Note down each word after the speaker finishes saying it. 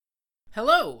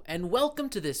Hello, and welcome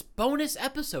to this bonus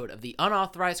episode of the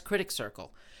Unauthorized Critic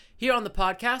Circle. Here on the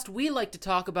podcast, we like to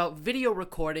talk about video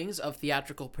recordings of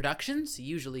theatrical productions,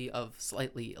 usually of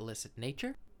slightly illicit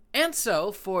nature. And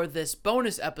so, for this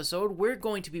bonus episode, we're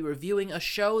going to be reviewing a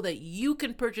show that you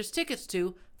can purchase tickets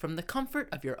to from the comfort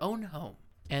of your own home.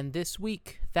 And this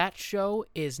week, that show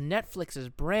is Netflix's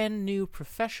brand new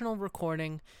professional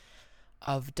recording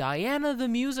of Diana the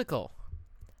Musical.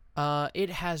 It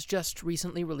has just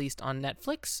recently released on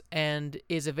Netflix and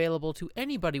is available to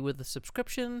anybody with a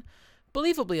subscription,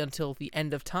 believably until the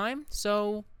end of time,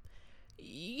 so,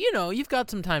 you've got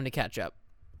some time to catch up.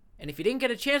 And if you didn't get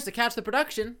a chance to catch the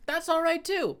production, that's alright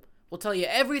too. We'll tell you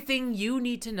everything you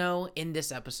need to know in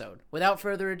this episode. Without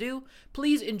further ado,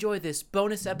 please enjoy this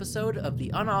bonus episode of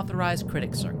the Unauthorized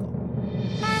Critic Circle.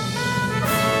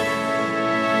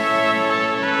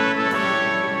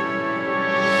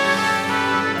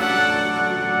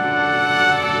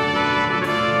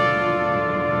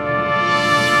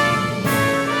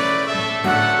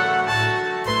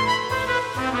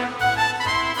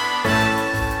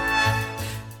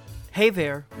 Hey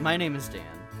there, my name is Dan.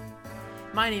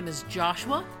 My name is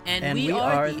Joshua, and we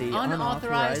are the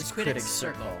Unauthorized Critics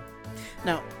Circle.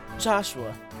 Now,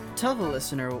 Joshua, tell the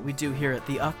listener what we do here at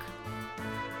the UC.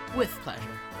 With pleasure.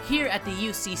 Here at the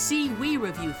UCC, we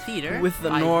review theater With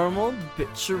the normal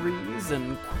bitcheries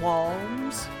and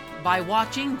qualms by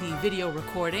watching the video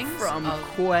recordings from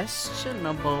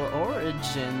questionable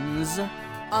origins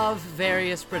of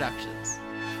various productions.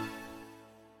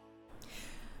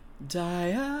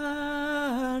 Diana,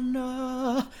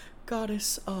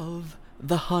 goddess of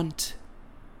the hunt.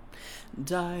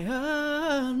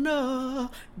 Diana,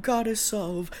 goddess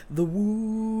of the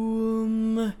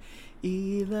womb.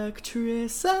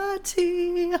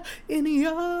 Electricity in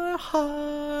your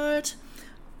heart.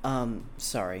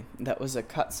 Sorry, that was a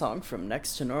cut song from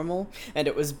Next to Normal, and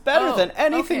it was better than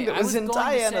anything that was in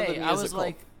Diana the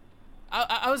Musical.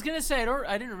 I was gonna say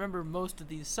I didn't remember most of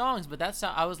these songs, but that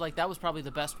was probably the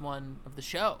best one of the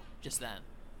show just then.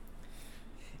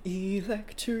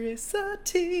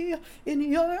 Electricity in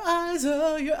your eyes,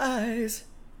 oh your eyes.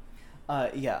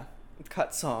 Yeah,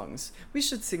 cut songs. We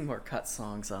should sing more cut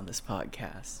songs on this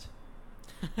podcast.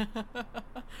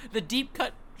 The deep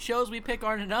cut shows we pick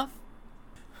aren't enough?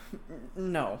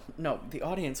 No, the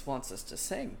audience wants us to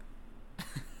sing.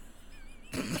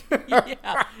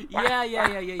 Yeah.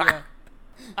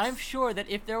 I'm sure that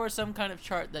if there were some kind of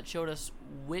chart that showed us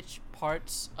which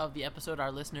parts of the episode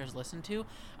our listeners listen to,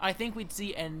 I think we'd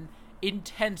see an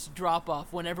intense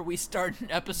drop-off whenever we start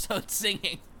an episode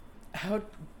singing. How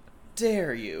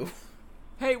dare you?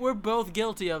 Hey, we're both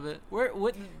guilty of it. We're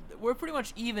pretty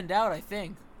much evened out, I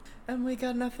think. And we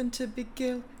got nothing to be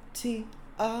guilty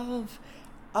of.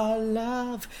 Our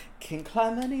love can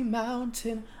climb any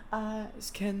mountain.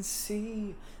 Eyes can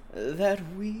see that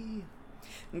we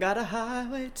got a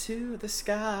highway to the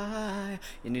sky.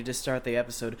 You need to start the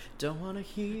episode. Don't want to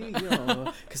hear you.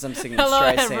 Because I'm singing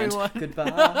Streisand. Everyone.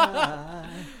 Goodbye.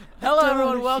 Hello,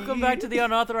 everyone. Welcome back to the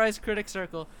Unauthorized Critic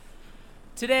Circle.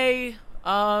 Today,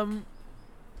 I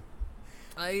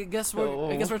guess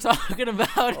we're talking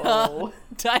about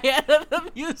Diana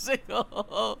the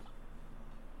Musical.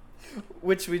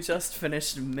 Which we just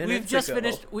finished minutes ago. We've just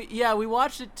finished. We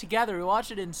watched it together. We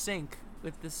watched it in sync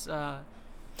with this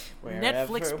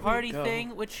Netflix party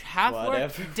thing, which half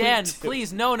worked. Dan,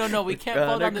 please, no. We can't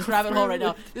fall down this rabbit hole right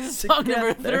now. This is song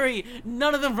number 3.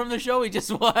 None of them from the show we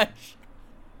just watched.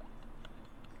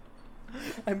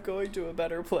 I'm going to a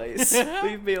better place.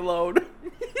 Leave me alone.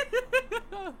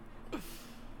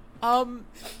 I'm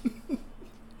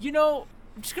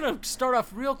just gonna start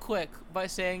off real quick by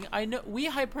saying I know we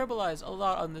hyperbolize a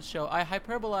lot on this show. I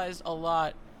hyperbolized a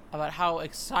lot about how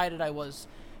excited I was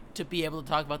to be able to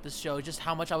talk about this show, just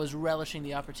how much I was relishing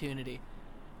the opportunity.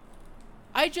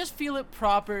 I just feel it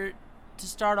proper to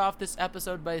start off this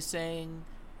episode by saying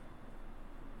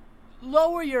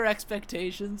lower your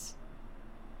expectations,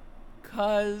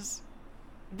 'cause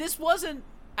this wasn't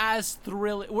as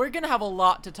thrilling. We're gonna have a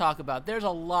lot to talk about. There's a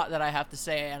lot that I have to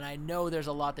say, and I know there's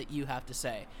a lot that you have to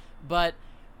say, but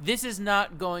this is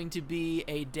not going to be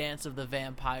a Dance of the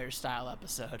Vampire style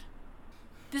episode.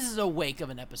 This is a wake of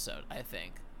an episode, I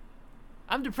think.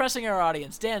 I'm depressing our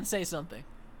audience. Dan, say something.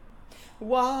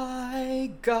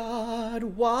 Why,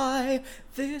 God, why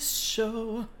this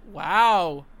show?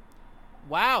 Wow,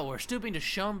 we're stooping to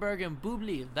Schoenberg and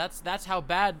Bublé. That's how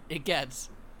bad it gets.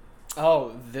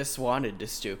 Oh, this wanted to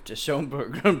stoop to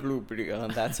Schoenberg and Bublé,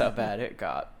 and that's how bad it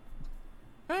got.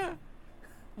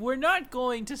 We're not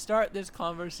going to start this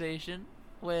conversation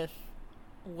with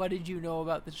what did you know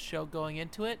about this show going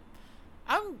into it.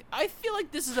 I feel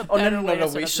like this is a Oh, better no, way to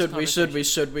set we up should,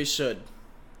 this we should.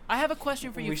 I have a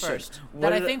question for you We should. first What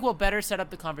that I did think will better set up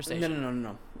the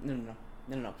conversation.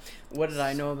 No. What did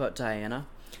I know about Diana?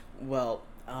 Well,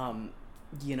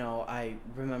 I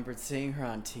remembered seeing her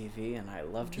on TV, and I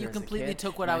loved her You as a completely kid,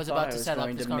 took what and I was about to set up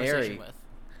going this to conversation marry- with.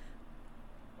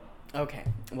 Okay,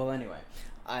 well, anyway,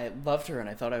 I loved her, and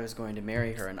I thought I was going to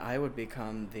marry her, and I would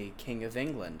become the King of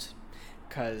England,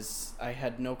 because I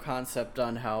had no concept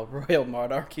on how royal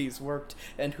monarchies worked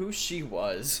and who she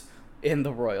was in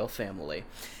the royal family.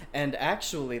 And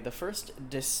actually, the first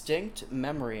distinct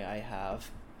memory I have,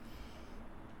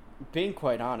 being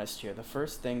quite honest here, the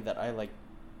first thing that I,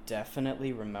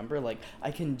 definitely remember,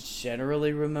 I can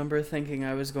generally remember thinking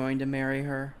I was going to marry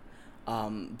her,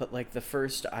 but, the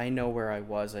first, I know where I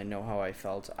was, I know how I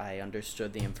felt, I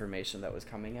understood the information that was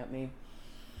coming at me,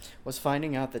 was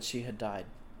finding out that she had died.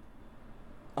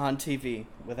 On TV,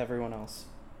 with everyone else.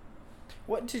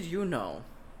 What did you know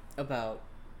about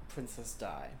Princess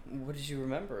Di? What did you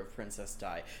remember of Princess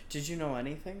Di? Did you know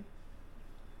anything?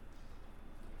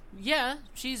 Yeah,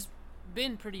 she's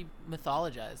been pretty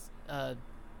mythologized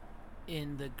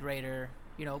in the greater,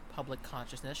 public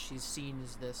consciousness. She's seen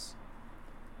as this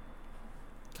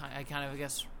I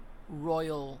guess,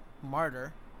 royal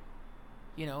martyr.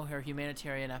 Her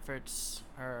humanitarian efforts,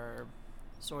 her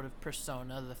sort of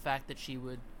persona, the fact that she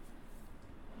would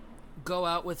go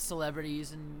out with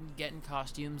celebrities and get in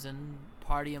costumes and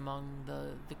party among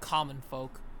the common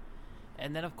folk.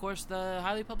 And then, of course, the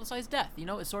highly publicized death.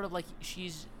 It's sort of like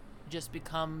she's just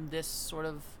become this sort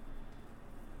of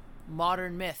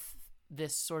modern myth,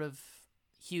 this sort of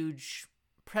huge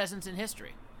presence in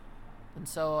history. And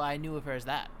so I knew of her as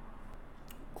that.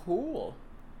 Cool.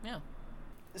 Yeah.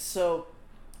 So,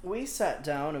 we sat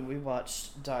down and we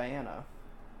watched Diana,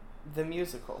 the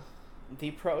musical,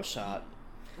 the pro shot,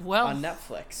 on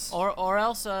Netflix. Or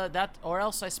else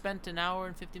I spent an hour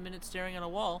and 50 minutes staring at a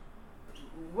wall.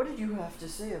 What did you have to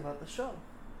say about the show?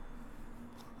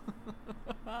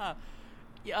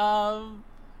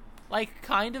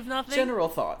 Kind of nothing. General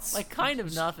thoughts. Kind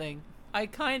of nothing.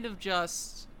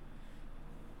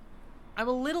 I'm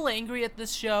a little angry at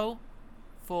this show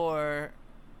for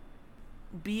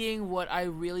being what I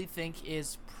really think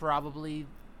is probably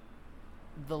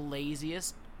the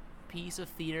laziest piece of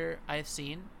theater I've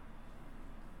seen.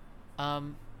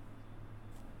 To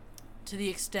the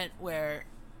extent where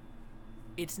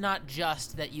it's not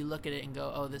just that you look at it and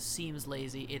go, oh, this seems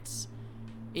lazy.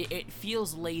 It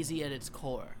feels lazy at its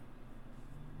core.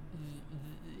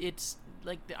 It's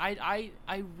like I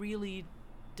really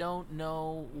don't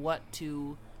know what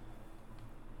to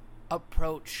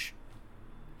approach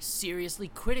seriously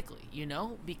critically,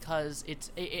 because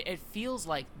it feels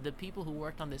like the people who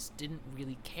worked on this didn't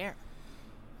really care.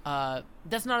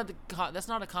 That's not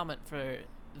a comment for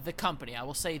the company. I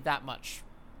will say that much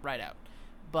right out.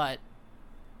 But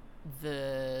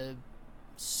the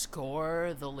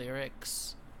score, the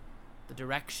lyrics, the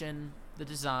direction, the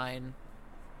design,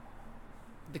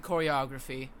 the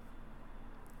choreography,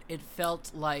 it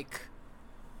felt like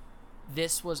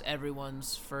this was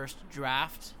everyone's first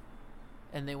draft,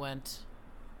 and they went,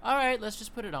 all right, let's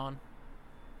just put it on.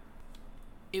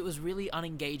 It was really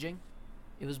unengaging.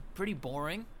 It was pretty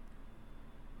boring.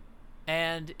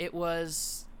 And it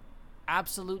was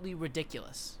absolutely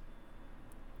ridiculous.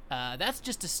 That's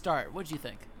just a start. What'd you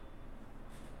think?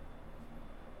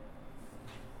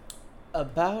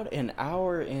 About an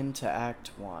hour into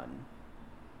Act 1,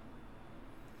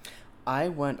 I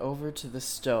went over to the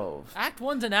stove. Act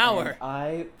 1's an hour.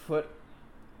 And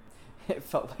it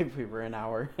felt like we were an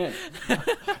hour in.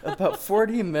 About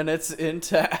 40 minutes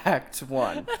into Act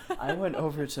 1, I went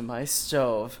over to my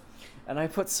stove, and I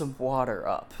put some water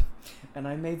up, and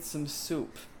I made some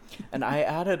soup. And I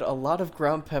added a lot of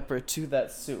ground pepper to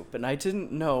that soup, and I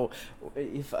didn't know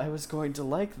if I was going to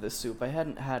like the soup. I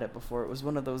hadn't had it before. It was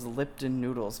one of those Lipton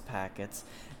noodles packets,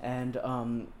 and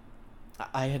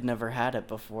I had never had it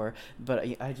before, but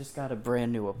I just got a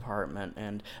brand new apartment,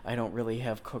 and I don't really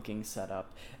have cooking set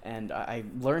up, and I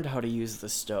learned how to use the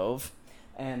stove,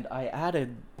 and I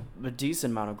added a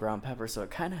decent amount of ground pepper, so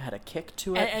it kind of had a kick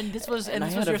to it. And this was your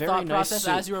very thought nice process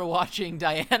soup. as you were watching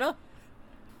Diana?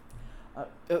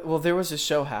 Well, there was a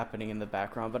show happening in the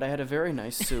background, but I had a very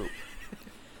nice soup.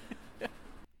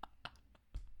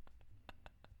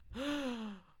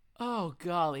 Oh,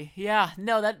 golly. Yeah,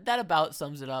 no, that about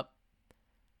sums it up.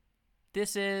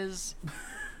 This is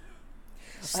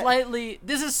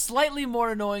slightly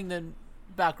more annoying than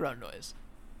background noise.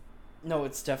 No,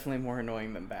 it's definitely more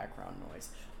annoying than background noise.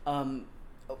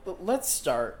 Let's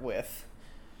start with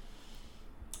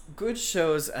good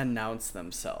shows announce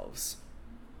themselves.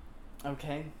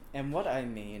 Okay? And what I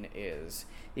mean is,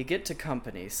 you get to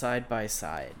company side by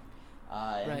side.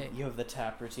 Right. And you have the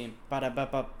tap routine.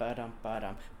 Ba-da-ba-ba-ba-dum,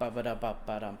 ba-dum,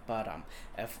 ba-ba-da-ba-ba-dum, ba-dum.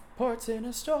 F ports in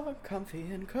a store,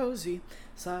 comfy and cozy,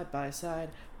 side by side.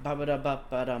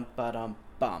 Ba-ba-da-ba-ba-dum, ba-dum,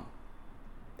 bum.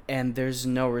 And there's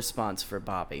no response for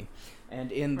Bobby.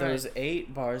 And in those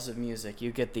 8 bars of music,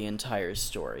 you get the entire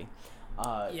story.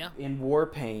 In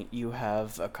Warpaint, you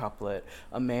have a couplet.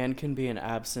 A man can be an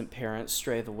absent parent,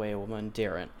 stray the way a woman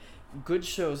daren't. Good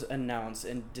shows announce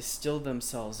and distill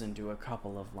themselves into a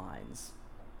couple of lines.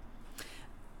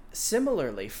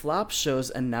 Similarly, flop shows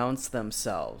announce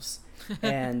themselves.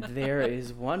 And there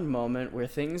is one moment where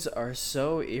things are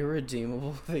so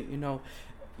irredeemable that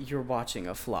you're watching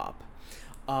a flop.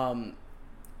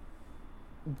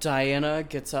 Diana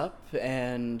gets up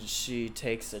and she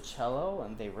takes a cello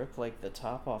and they rip like the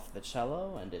top off the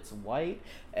cello and it's white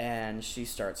and she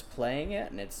starts playing it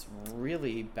and it's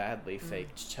really badly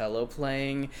faked cello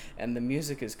playing and the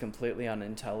music is completely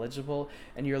unintelligible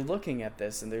and you're looking at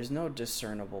this and there's no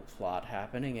discernible plot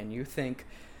happening and you think,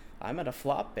 I'm at a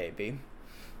flop, baby.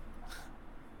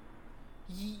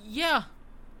 Yeah,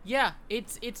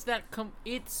 it's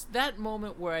that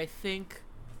moment where I think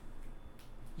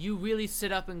you really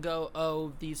sit up and go,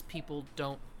 oh, these people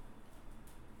don't.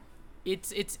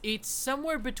 It's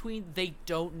somewhere between they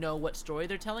don't know what story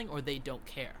they're telling or they don't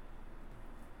care,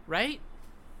 right?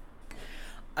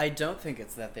 I don't think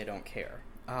it's that they don't care.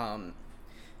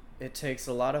 It takes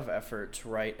a lot of effort to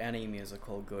write any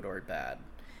musical, good or bad,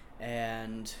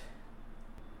 and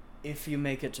if you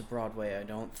make it to Broadway, I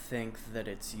don't think that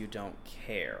it's you don't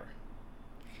care.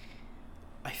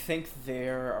 I think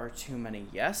there are too many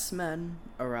yes men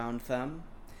around them.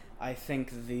 I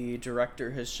think the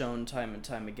director has shown time and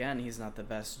time again he's not the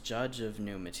best judge of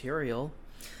new material.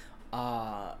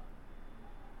 And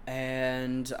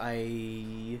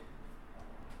I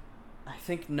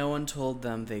think no one told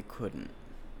them they couldn't.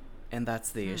 And that's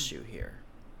the issue here.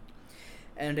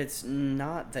 And it's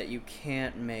not that you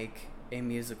can't make a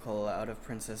musical out of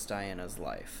Princess Diana's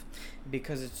life,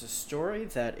 because it's a story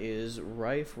that is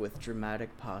rife with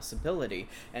dramatic possibility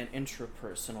and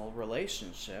intrapersonal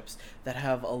relationships that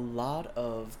have a lot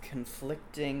of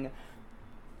conflicting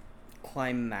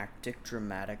climactic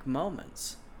dramatic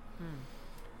moments.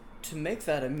 To make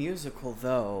that a musical,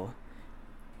 though,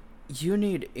 you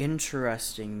need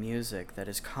interesting music that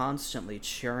is constantly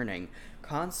churning,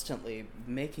 constantly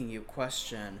making you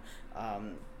question,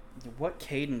 what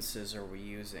cadences are we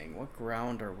using? What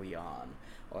ground are we on?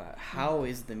 How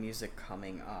is the music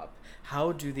coming up?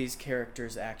 How do these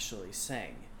characters actually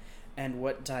sing? And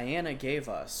what Diana gave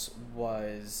us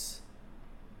was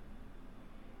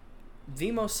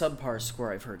the most subpar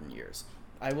score I've heard in years.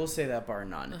 I will say that bar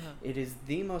none. It is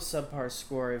the most subpar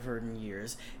score I've heard in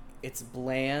years. It's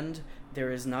bland.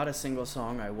 There is not a single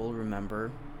song I will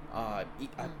remember.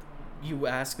 You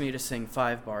ask me to sing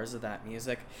 5 bars of that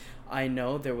music. I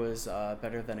know there was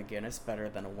better than a Guinness, better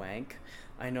than a wank.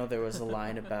 I know there was a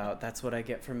line about that's what I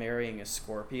get for marrying a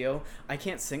Scorpio. I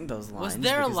can't sing those lines. Was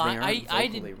there a line?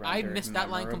 I missed that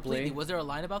line completely. Was there a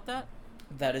line about that?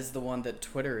 That is the one that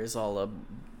Twitter is all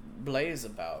ablaze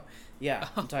about. Yeah,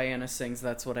 Diana sings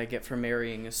that's what I get for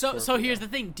marrying a Scorpio. So here's the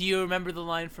thing. Do you remember the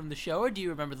line from the show or do you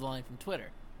remember the line from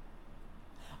Twitter?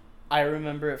 I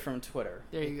remember it from Twitter.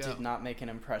 There you go. It did not make an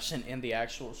impression in the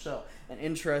actual show. And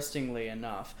interestingly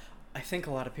enough, I think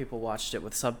a lot of people watched it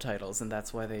with subtitles, and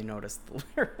that's why they noticed the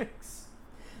lyrics.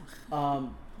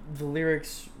 The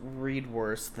lyrics read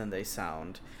worse than they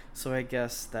sound, so I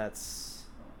guess that's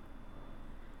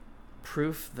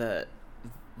proof that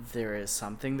there is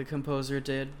something the composer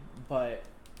did, but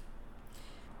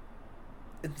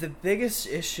the biggest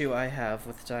issue I have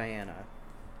with Diana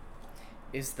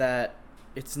is that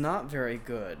it's not very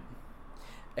good,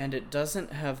 and it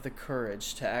doesn't have the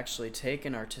courage to actually take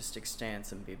an artistic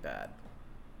stance and be bad.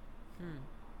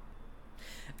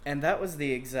 And that was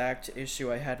the exact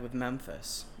issue I had with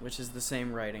Memphis, which is the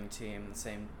same writing team, the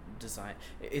same design.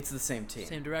 It's the same team.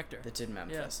 Same director. That did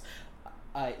Memphis.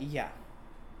 Yeah.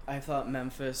 I thought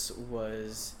Memphis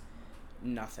was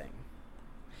nothing.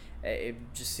 It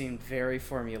just seemed very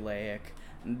formulaic.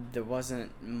 There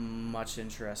wasn't much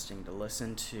interesting to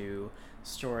listen to.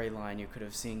 Storyline you could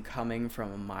have seen coming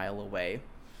from a mile away.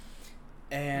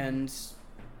 And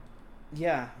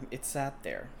yeah, it sat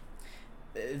there.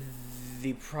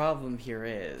 The problem here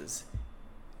is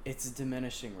it's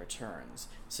diminishing returns.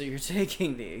 So you're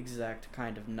taking the exact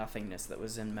kind of nothingness that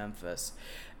was in Memphis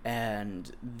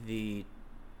and the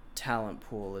talent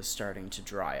pool is starting to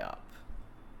dry up.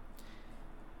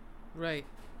 Right.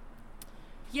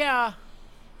 Yeah,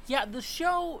 the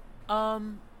show,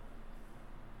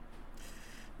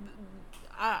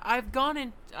 I've gone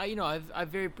in. I've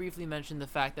very briefly mentioned the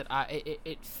fact that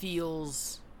it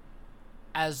feels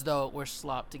as though it were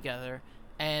slopped together,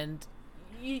 and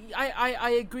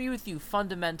I agree with you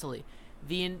fundamentally.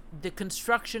 The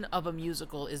construction of a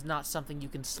musical is not something you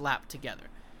can slap together.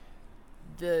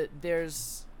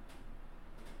 There's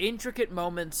intricate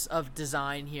moments of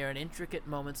design here, and intricate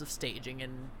moments of staging,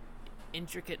 and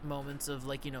intricate moments of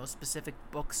specific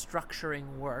book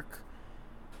structuring work,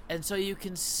 and so you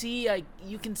can see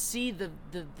the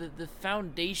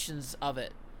foundations of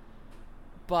it,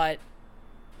 but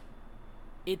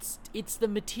it's the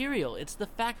material. It's the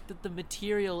fact that the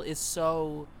material is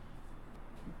so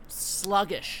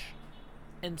sluggish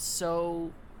and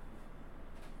so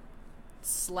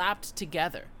slapped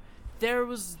together. There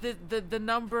was the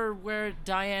number where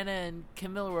Diana and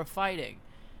Camilla were fighting.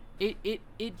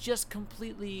 It just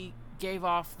completely gave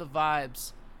off the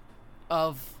vibes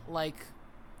of like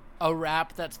a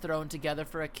rap that's thrown together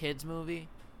for a kids movie.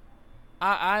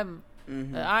 I'm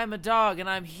a dog, and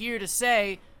I'm here to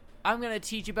say I'm gonna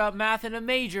teach you about math in a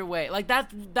major way. Like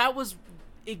that was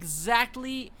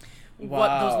exactly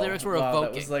what those lyrics were evoking.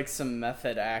 That was like some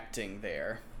method acting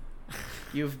there.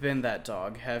 You've been that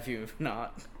dog, have you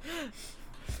not?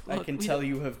 Look, I can tell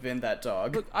you have been that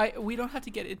dog. Look, we don't have to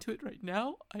get into it right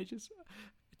now. It's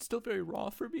still very raw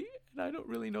for me, and I don't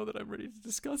really know that I'm ready to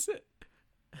discuss it.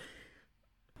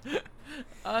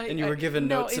 And you were given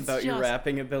notes about your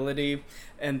rapping ability,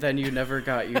 and then you never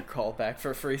got your call back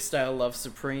for Freestyle Love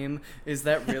Supreme. Is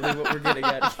that really what we're getting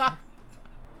at here?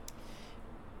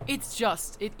 It's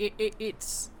just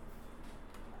it's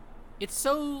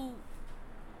so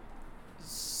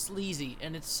sleazy,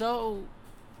 and it's so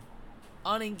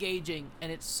unengaging,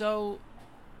 and it's so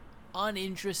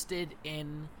uninterested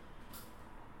in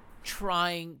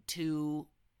trying to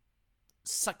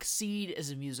succeed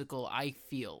as a musical. I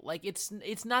feel like it's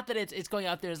not that it's going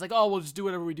out there. It's like, oh, we'll just do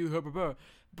whatever we do,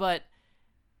 but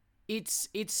it's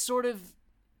sort of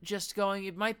just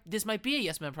going. This might be a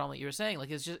Yes Man problem that you were saying.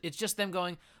 Like it's just them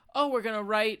going, oh, we're gonna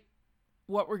write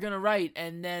what we're gonna write,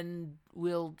 and then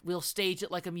we'll stage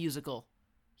it like a musical.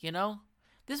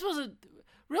 This was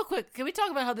real quick. Can we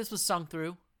talk about how this was sung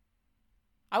through?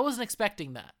 I wasn't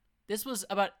expecting that. This was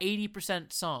about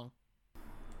 80% song.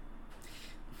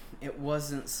 It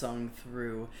wasn't sung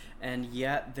through, and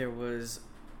yet there was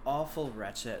awful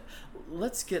wretched.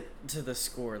 Let's get to the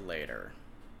score later.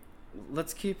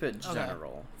 Let's keep it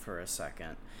general for a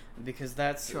second, because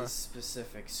that's a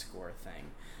specific score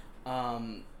thing.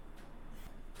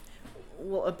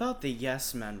 Well, about the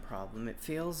Yes Men problem, it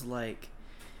feels like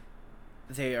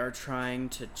they are trying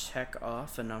to check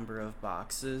off a number of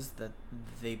boxes that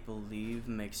they believe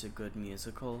makes a good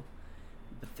musical,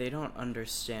 but they don't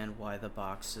understand why the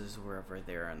boxes were ever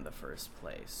there in the first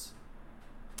place.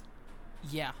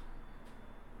 Yeah.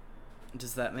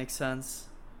 Does that make sense?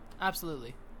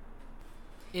 Absolutely.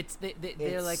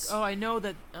 They're like, oh, I know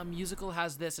that a musical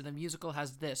has this and a musical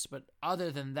has this, but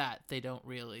other than that, they don't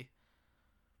really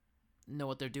know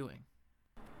what they're doing.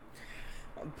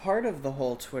 Part of the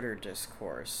whole Twitter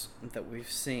discourse that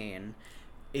we've seen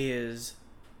is,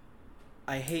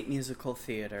 I hate musical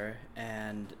theater,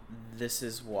 and this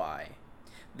is why.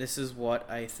 This is what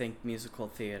I think musical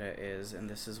theater is, and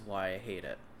this is why I hate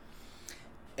it.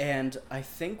 And I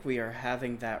think we are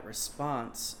having that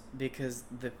response because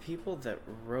the people that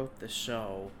wrote the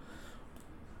show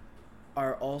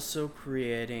are also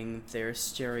creating their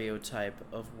stereotype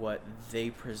of what they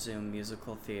presume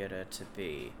musical theater to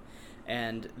be.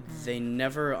 And they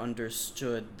never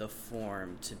understood the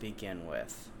form to begin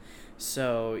with.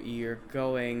 So you're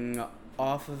going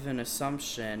off of an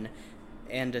assumption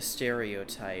and a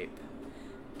stereotype.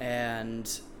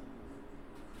 And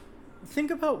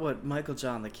think about what Michael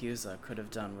John LaChiusa could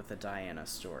have done with the Diana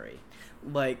story.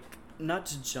 Like, not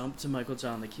to jump to Michael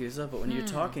John LaChiusa, but when you're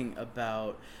talking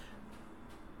about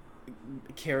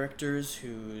characters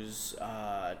whose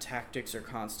tactics are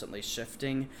constantly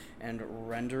shifting and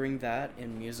rendering that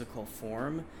in musical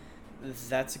form,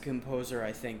 that's a composer,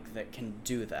 I think, that can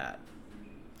do that.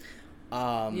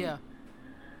 Yeah.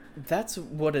 That's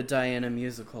what a Diana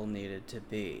musical needed to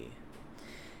be.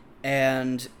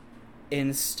 And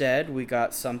instead, we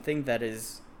got something that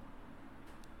is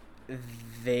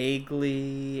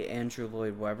vaguely Andrew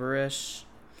Lloyd Webber-ish.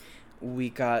 We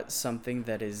got something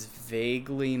that is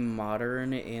vaguely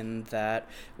modern in that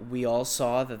we all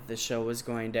saw that the show was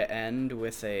going to end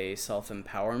with a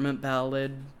self-empowerment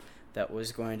ballad that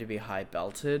was going to be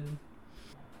high-belted.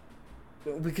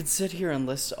 We could sit here and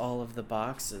list all of the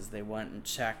boxes. They went and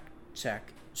check,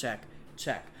 check, check,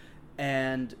 check.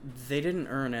 And they didn't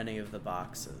earn any of the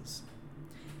boxes.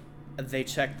 they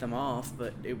checked them off,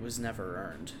 but it was never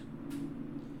earned.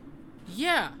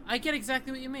 Yeah, I get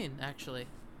exactly what you mean, actually.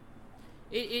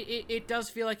 It does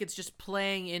feel like it's just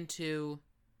playing into,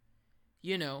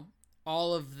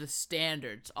 all of the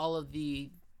standards, all of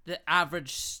the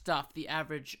average stuff, the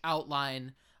average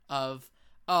outline of,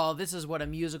 oh, this is what a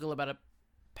musical about a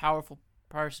powerful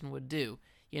person would do,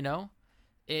 You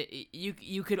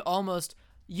could almost,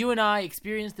 you and I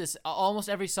experienced this, almost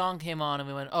every song came on and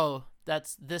we went, oh,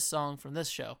 that's this song from this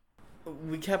show.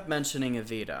 We kept mentioning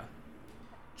Evita.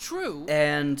 True.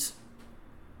 And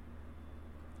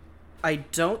I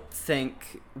don't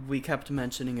think we kept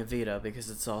mentioning Evita because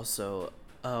it's also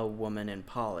a woman in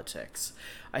politics.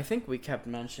 I think we kept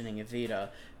mentioning Evita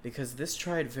because this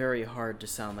tried very hard to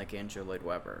sound like Andrew Lloyd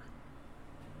Webber.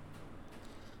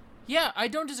 Yeah, I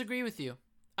don't disagree with you.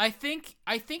 I think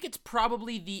it's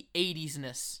probably the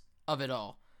 80s-ness of it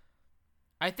all.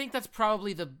 I think that's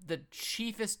probably the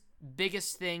chiefest,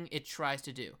 biggest thing it tries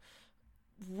to do.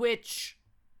 Which,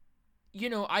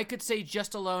 I could say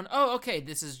just alone, oh, okay,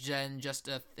 this is just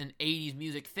an 80s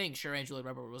music thing. Sure, Andrew Lloyd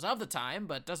Webber was of the time,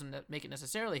 but doesn't make it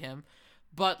necessarily him.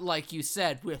 But like you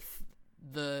said, with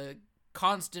the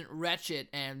constant wretched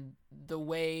and the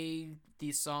way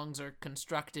these songs are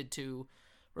constructed to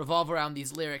revolve around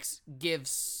these lyrics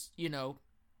gives,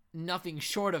 nothing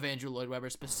short of Andrew Lloyd Webber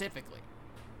specifically.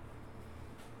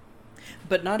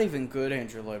 But not even good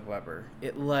Andrew Lloyd Webber.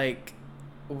 It,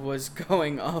 was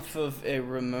going off of a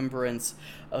remembrance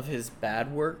of his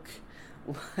bad work.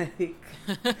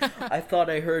 I thought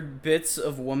I heard bits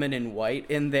of Woman in White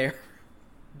in there.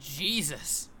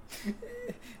 Jesus.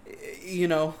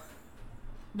 No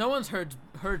one's heard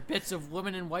bits of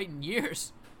Woman in White in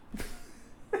years.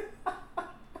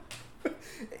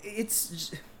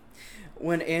 It's...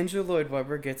 When Andrew Lloyd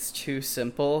Webber gets too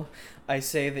simple, I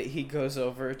say that he goes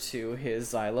over to his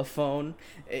xylophone.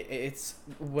 It's...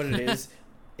 What it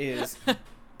is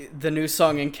the new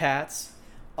song in Cats.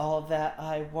 All that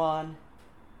I want,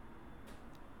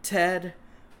 Ted,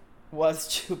 was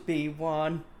to be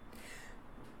one.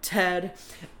 Ted.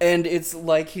 And it's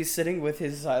like he's sitting with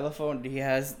his xylophone. He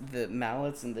has the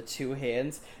mallets in the two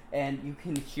hands, and you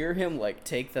can hear him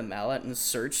take the mallet and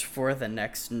search for the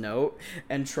next note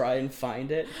and try and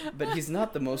find it, but he's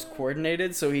not the most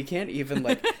coordinated, so he can't even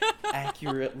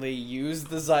accurately use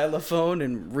the xylophone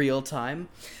in real time.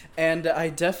 And I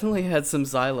definitely had some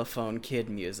xylophone kid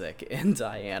music in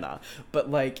Diana,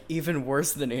 but even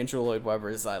worse than Andrew Lloyd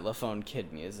Webber's xylophone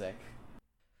kid music.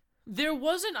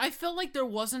 I felt like there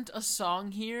wasn't a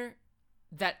song here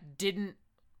that didn't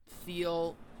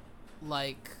feel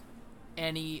like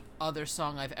any other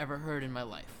song I've ever heard in my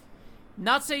life.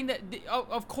 Not saying that,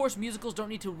 of course, musicals don't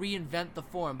need to reinvent the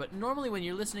form, but normally when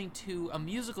you're listening to a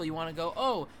musical, you want to go,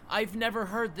 oh, I've never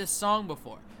heard this song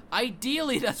before.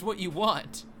 Ideally, that's what you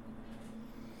want.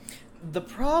 The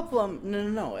problem...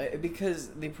 No, because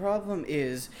the problem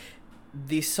is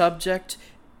the subject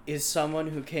is someone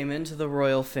who came into the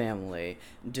royal family,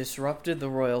 disrupted the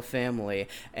royal family,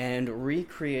 and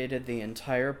recreated the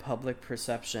entire public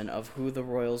perception of who the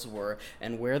royals were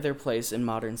and where their place in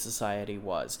modern society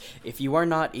was. If you are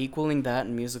not equaling that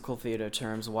in musical theater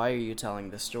terms, why are you telling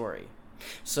the story?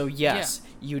 So yes,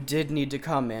 You did need to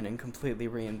come in and completely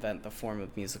reinvent the form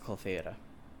of musical theater.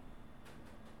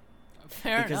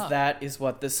 Fair enough. Because that is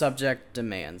what the subject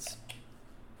demands.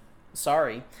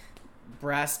 Sorry.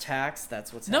 Brass tacks,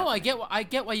 that's what's happening. No, I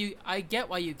get why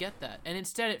you get that. And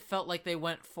instead it felt like they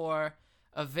went for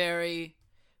a very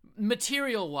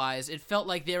material-wise, it felt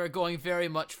like they were going very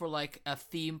much for a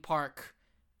theme park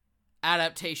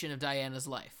adaptation of Diana's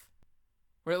life.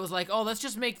 Where it was oh, let's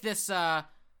just make this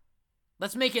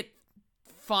let's make it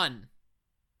fun.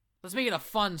 Let's make it a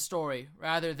fun story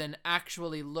rather than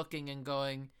actually looking and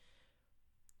going,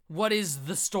 what is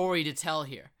the story to tell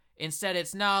here? Instead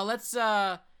it's, no, let's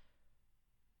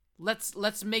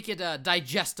make it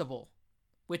digestible,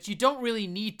 which you don't really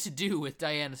need to do with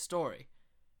Diana's story.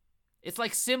 It's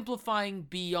simplifying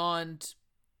beyond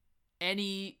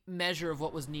any measure of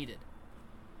what was needed.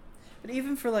 But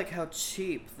even for how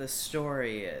cheap the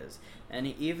story is, and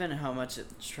even how much it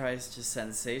tries to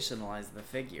sensationalize the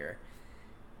figure,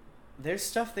 there's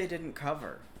stuff they didn't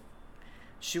cover.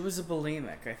 She was a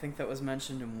bulimic. I think that was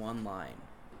mentioned in one line.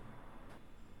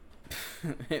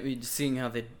 Seeing how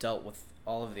they dealt with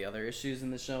all of the other issues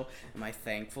in the show, am I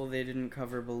thankful they didn't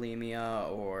cover bulimia,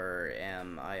 or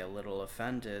am I a little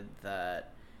offended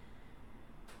that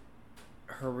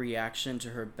her reaction to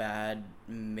her bad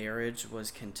marriage was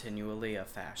continually a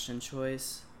fashion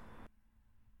choice?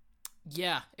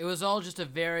 Yeah, it was all just a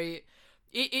very...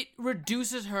 It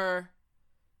reduces her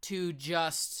to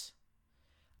just...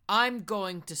 I'm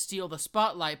going to steal the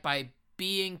spotlight by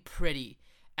being pretty,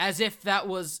 as if that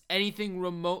was anything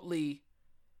remotely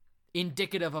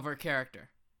indicative of her character.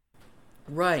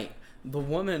 Right. The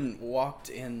woman walked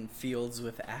in fields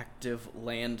with active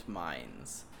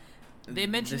landmines. They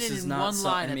mentioned it in one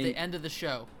line at the end of the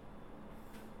show.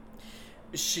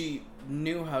 She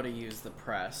knew how to use the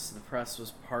press. The press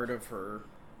was part of her,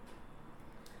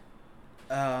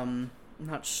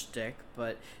 not shtick,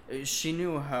 but she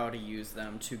knew how to use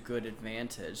them to good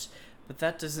advantage. But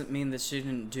that doesn't mean that she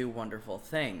didn't do wonderful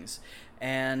things.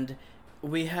 And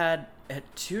we had,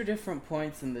 at 2 different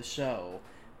points in the show,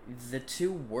 the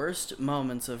 2 worst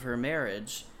moments of her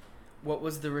marriage. What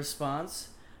was the response?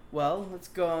 Well, let's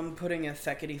go on putting a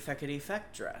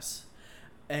feckety-feckety-feck dress.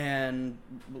 And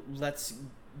let's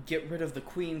get rid of the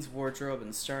queen's wardrobe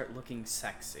and start looking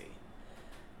sexy.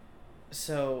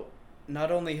 So,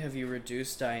 not only have you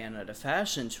reduced Diana to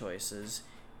fashion choices,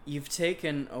 you've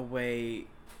taken away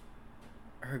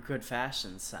her good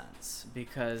fashion sense.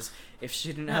 Because if she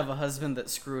didn't have a husband that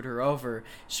screwed her over,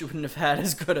 she wouldn't have had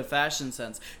as good a fashion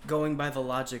sense, going by the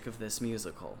logic of this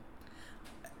musical.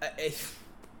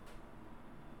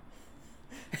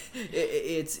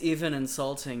 It's even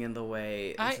insulting in the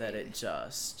way that it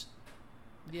just...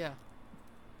 Yeah.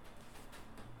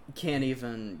 Can't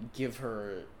even give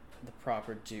her the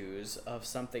proper dues of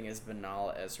something as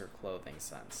banal as her clothing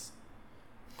sense.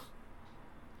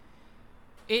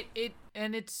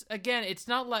 And it's, again, it's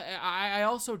not like... I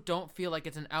also don't feel like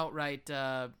it's an outright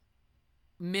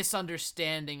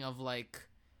misunderstanding of, like,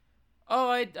 oh,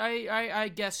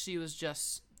 I guess she was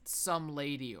just some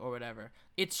lady or whatever.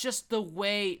 It's just the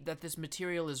way that this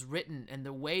material is written and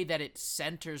the way that it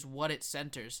centers what it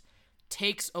centers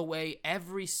takes away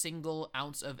every single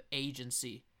ounce of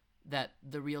agency that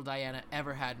the real Diana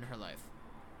ever had in her life.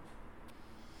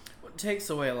 Well, it takes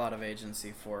away a lot of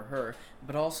agency for her,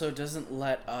 but also doesn't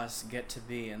let us get to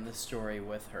be in the story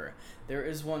with her. There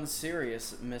is one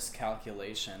serious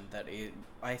miscalculation that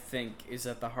I think is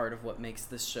at the heart of what makes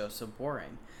this show so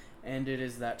boring, and it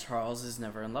is that Charles is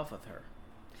never in love with her.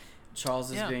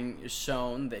 Charles is being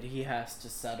shown that he has to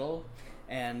settle,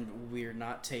 and we're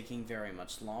not taking very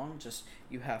much long. Just,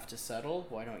 you have to settle.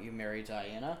 Why don't you marry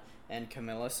Diana? And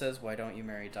Camilla says, why don't you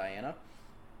marry Diana?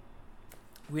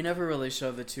 We never really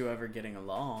show the 2 ever getting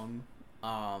along.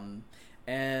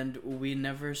 And we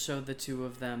never show the 2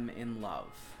 of them in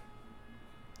love.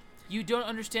 You don't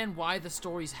understand why the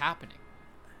story's happening.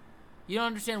 You don't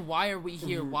understand why are we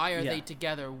here? Why are they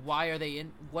together? Why are they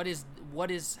in? What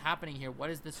is happening here? What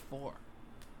is this for?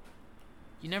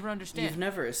 You never understand. You've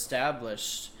never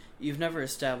established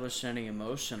any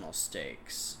emotional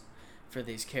stakes for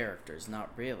these characters.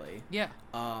 Not really. Yeah.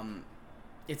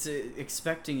 It's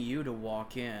expecting you to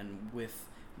walk in with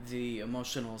the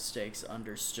emotional stakes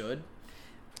understood.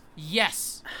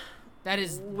 Yes, that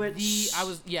is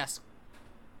yes.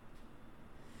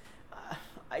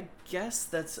 I guess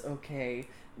that's okay,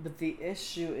 but the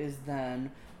issue is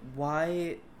then,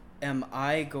 why am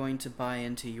I going to buy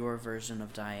into your version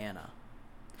of Diana?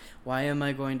 Why am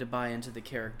I going to buy into the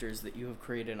characters that you have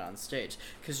created on stage?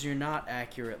 Because you're not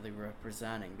accurately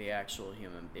representing the actual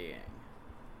human being.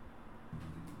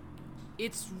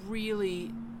 It's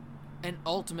really an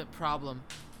ultimate problem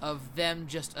of them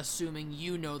just assuming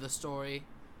you know the story.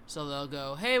 So they'll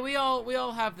go, hey, we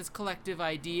all have this collective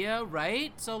idea,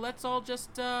 right? So let's all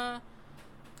just have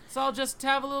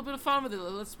a little bit of fun with it.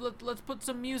 Let's put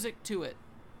some music to it.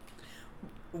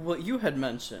 Well, you had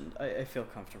mentioned, I feel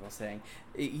comfortable saying,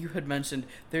 you had mentioned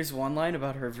there's one line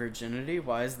about her virginity.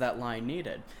 Why is that line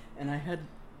needed? And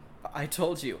I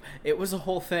told you, it was a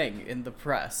whole thing in the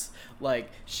press. Like,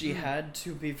 she had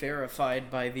to be verified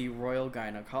by the royal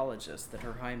gynecologist that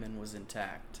her hymen was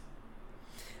intact.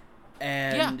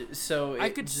 And so I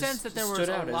could sense that there was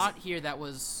a lot here that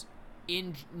was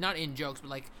not in jokes, but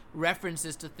like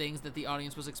references to things that the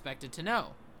audience was expected to know.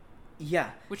 Yeah.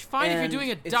 Which, fine if you're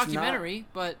doing a documentary,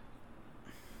 but...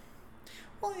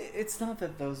 Well, it's not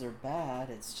that those are bad,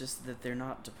 it's just that they're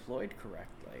not deployed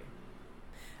correctly.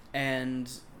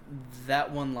 And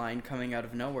that one line coming out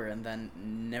of nowhere and then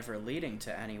never leading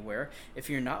to anywhere,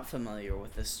 if you're not familiar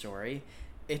with this story,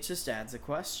 it just adds a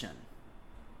question.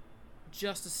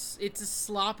 It's a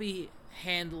sloppy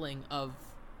handling of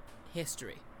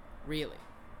history, really.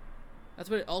 That's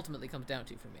what it ultimately comes down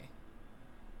to for me.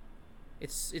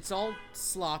 It's all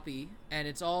sloppy, and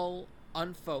it's all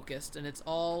unfocused, and it's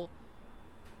all,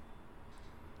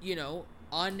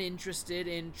 uninterested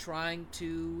in trying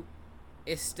to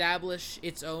establish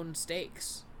its own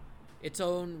stakes, its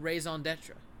own raison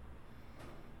d'etre.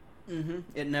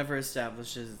 It never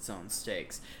establishes its own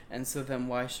stakes, and so then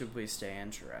why should we stay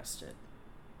interested?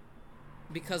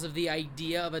 because of the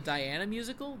idea of a Diana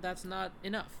musical, that's not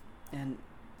enough. And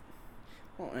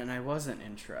I wasn't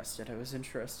interested. I was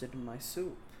interested in my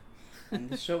soup. And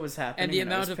the show was happening. And the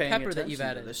amount of pepper that you've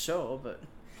added. The show, but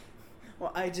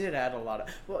well, I did add a lot of.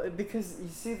 Well, because you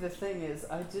see, the thing is,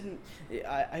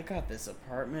 I got this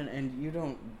apartment, and you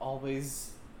don't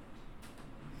always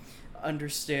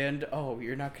understand. Oh,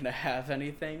 you're not gonna have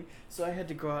anything, so I had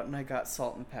to go out and I got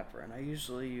salt and pepper, and I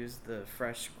usually use the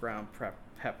fresh ground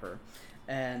pepper.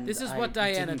 And this is what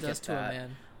Diana does to a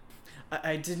man.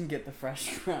 I didn't get the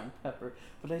fresh ground pepper,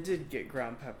 but I did get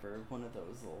ground pepper, one of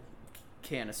those little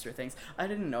canister things. I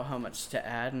didn't know how much to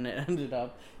add, and it ended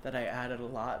up that I added a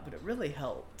lot, but it really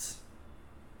helped.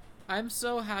 I'm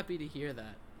so happy to hear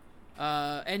that.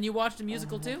 And you watched the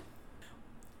musical too?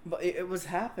 But it was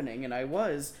happening, and I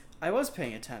was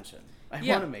paying attention. I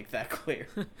want to make that clear.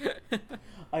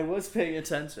 I was paying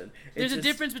attention. There's a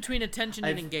difference between attention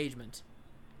and engagement.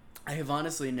 I have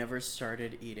honestly never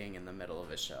started eating in the middle of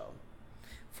a show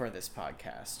for this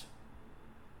podcast.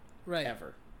 Right.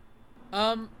 Ever.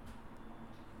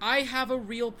 I have a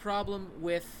real problem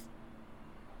with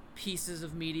pieces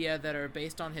of media that are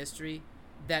based on history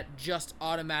that just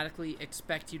automatically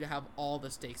expect you to have all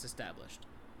the stakes established.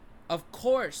 Of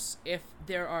course, if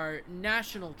there are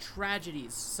national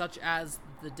tragedies such as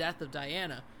the death of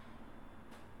Diana,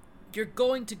 you're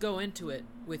going to go into it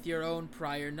with your own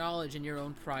prior knowledge and your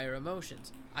own prior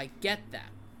emotions. I get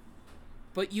that.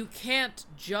 But you can't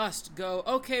just go,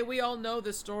 okay, we all know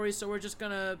this story, so we're just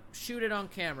gonna shoot it on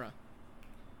camera.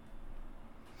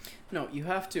 No, you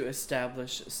have to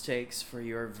establish stakes for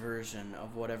your version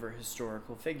of whatever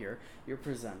historical figure you're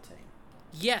presenting.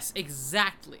 Yes,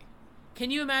 exactly.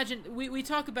 Can you imagine, we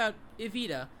talk about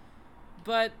Evita,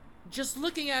 but just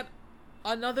looking at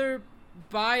another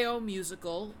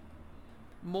bio-musical,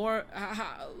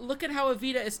 look at how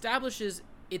Evita establishes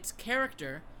its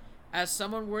character as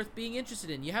someone worth being interested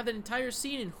in. You have that entire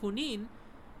scene in Junín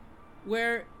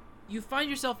where you find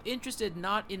yourself interested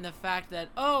not in the fact that,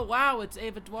 oh, wow, it's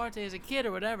Eva Duarte as a kid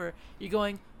or whatever. You're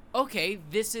going, okay,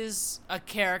 this is a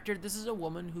character, this is a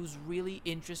woman who's really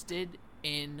interested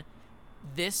in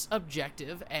this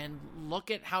objective, and look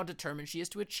at how determined she is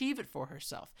to achieve it for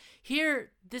herself.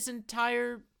 Here, this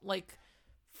entire,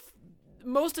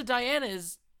 most of Diana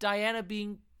is Diana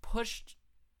being pushed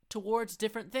towards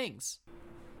different things.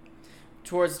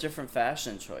 Towards different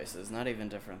fashion choices, not even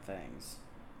different things.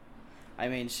 I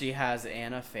mean, she has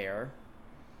an affair.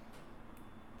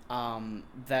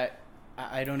 That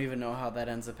I don't even know how that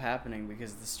ends up happening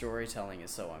because the storytelling is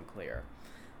so unclear.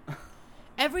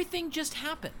 Everything just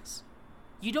happens.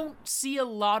 You don't see a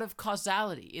lot of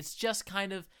causality. It's just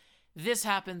kind of this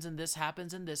happens and this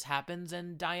happens and this happens,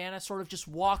 and Diana sort of just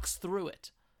walks through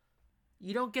it.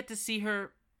 You don't get to see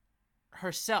her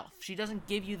herself. She doesn't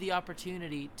give you the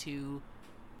opportunity to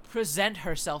present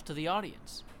herself to the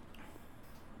audience.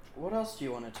 What else do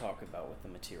you want to talk about with the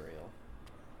material?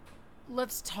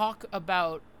 Let's talk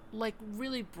about,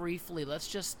 really briefly, let's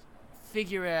just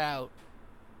figure out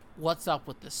what's up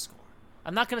with this score.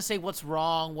 I'm not going to say what's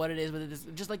wrong, what it is, but it's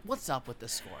just what's up with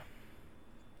this score.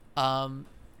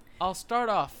 I'll start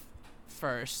off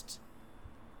first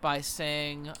by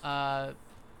saying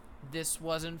this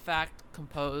was in fact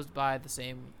composed by the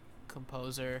same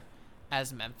composer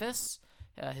as Memphis.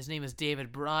 His name is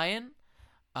David Bryan.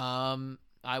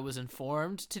 I was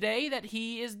informed today that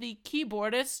he is the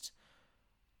keyboardist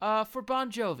for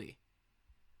Bon Jovi.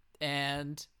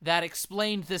 And that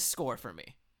explained this score for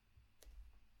me.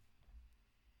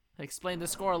 It explained the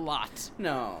score a lot.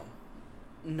 No,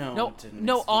 it didn't.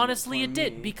 No, honestly it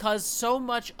did, because so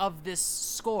much of this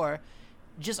score,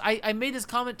 I made this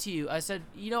comment to you. I said,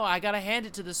 I gotta hand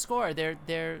it to the score.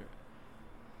 They're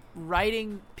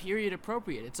writing period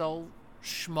appropriate. It's all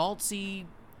schmaltzy,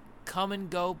 come and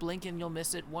go, blink and you'll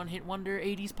miss it, one hit wonder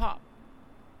 80s pop.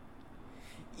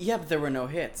 Yeah, but there were no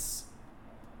hits.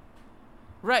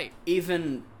 Right.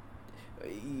 Even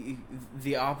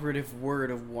the operative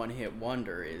word of one hit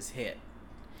wonder is hit.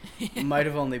 Might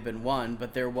have only been one,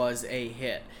 but there was a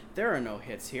hit. There are no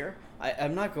hits here.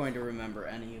 I'm not going to remember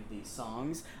any of these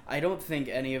songs. I don't think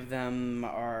any of them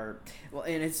are... Well,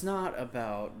 and it's not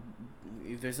about...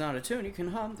 If there's not a tune, you can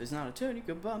hum. There's not a tune, you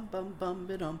can bum, bum, bum,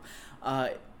 ba-dum.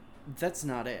 That's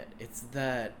not it. It's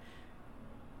that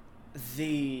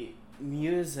the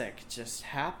music just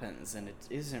happens, and it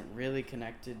isn't really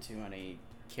connected to any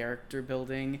character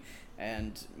building,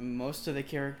 and most of the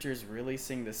characters really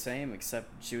sing the same,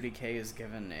 except Judy Kaye is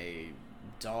given a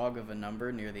dog of a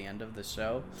number near the end of the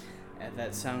show, and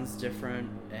that sounds different,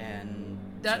 and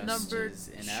that number,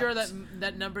 sure,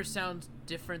 that number sounds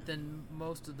different than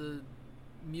most of the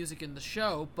music in the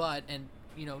show, and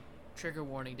trigger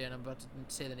warning, Dan. I'm about to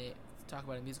say the name. Talk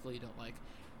about a musical you don't like.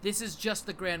 This is just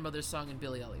the grandmother's song in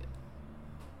Billy Elliot.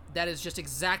 That is just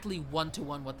exactly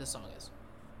 1-to-1 what this song is.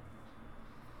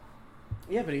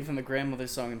 Yeah, but even the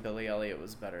grandmother's song in Billy Elliot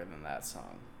was better than that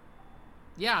song.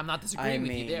 Yeah, I'm not disagreeing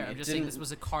with you there. I'm just saying this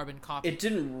was a carbon copy. It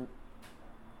didn't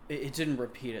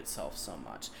repeat itself so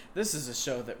much. This is a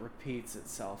show that repeats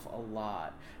itself a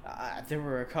lot. There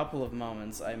were a couple of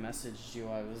moments I messaged you.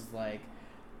 I was like,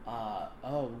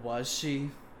 oh, was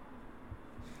she?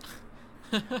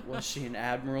 Was she an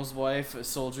admiral's wife, a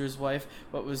soldier's wife?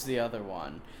 What was the other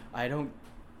one? I don't...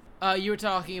 You were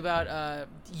talking about,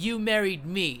 you married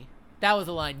me. That was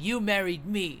the line. You married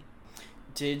me.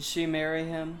 Did she marry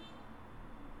him?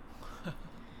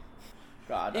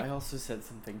 God, I also said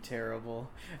something terrible.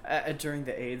 During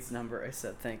the AIDS number, I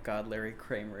said, thank God Larry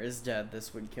Kramer is dead.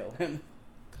 This would kill him.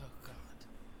 Oh, God.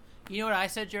 You know what I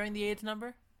said during the AIDS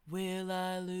number? Will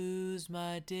I lose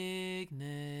my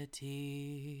dignity?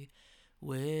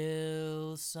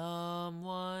 Will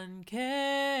someone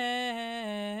care?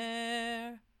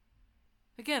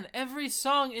 Again, every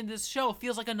song in this show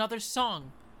feels like another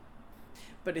song.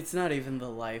 But it's not even the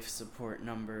life support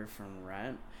number from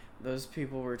Rent. Those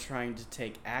people were trying to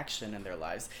take action in their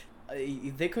lives.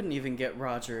 They couldn't even get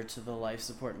Roger to the life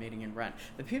support meeting in Rent.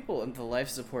 The people in the life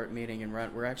support meeting in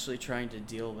Rent were actually trying to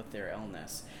deal with their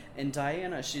illness. And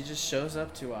Diana, she just shows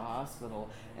up to a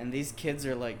hospital, and these kids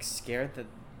are like scared that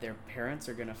their parents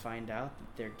are going to find out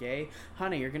that they're gay.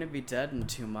 Honey, you're going to be dead in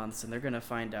 2 months, and they're going to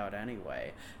find out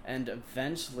anyway. And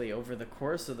eventually, over the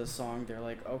course of the song, they're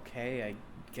like, okay, I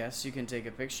guess you can take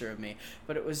a picture of me.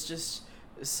 But it was just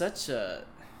such a...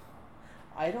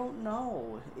 I don't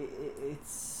know.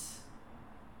 It's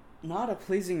not a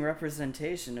pleasing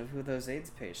representation of who those AIDS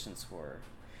patients were.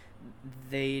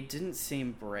 They didn't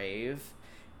seem brave.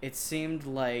 It seemed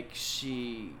like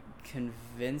she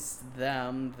convinced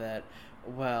them that,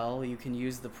 well, you can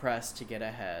use the press to get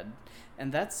ahead.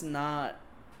 And that's not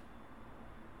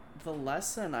the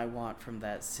lesson I want from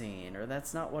that scene, or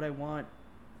that's not what I want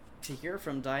to hear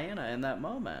from Diana in that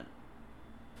moment.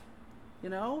 You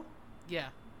know? Yeah.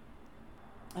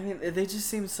 I mean, they just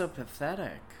seem so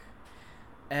pathetic.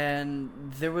 And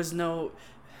there was no...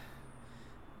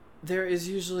 There is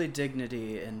usually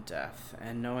dignity in death,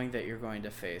 and knowing that you're going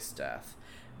to face death.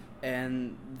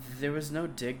 And there was no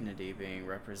dignity being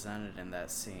represented in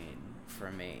that scene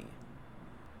for me.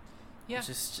 Yeah.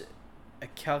 Just a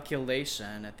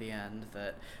calculation at the end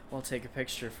that, well, take a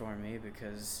picture for me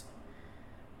because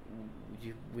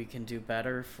we can do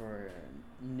better for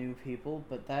new people,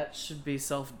 but that should be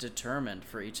self-determined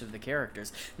for each of the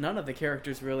characters. None of the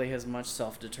characters really has much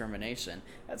self-determination.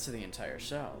 That's the entire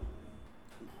show.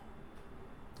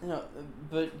 You know,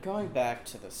 but going back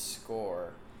to the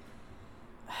score,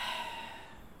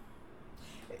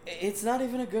 it's not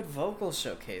even a good vocal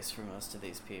showcase for most of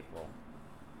these people.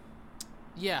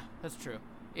 Yeah, that's true.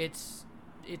 It's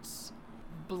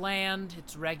bland,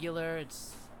 it's regular,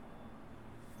 it's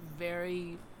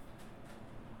very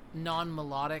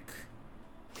non-melodic.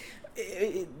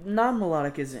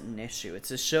 Non-melodic isn't an issue. It's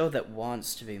a show that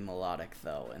wants to be melodic,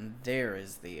 though, and there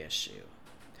is the issue.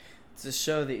 It's a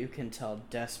show that you can tell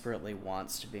desperately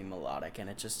wants to be melodic, and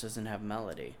it just doesn't have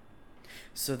melody.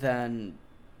 So then,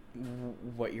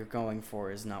 what you're going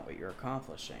for is not what you're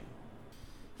accomplishing.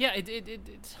 Yeah,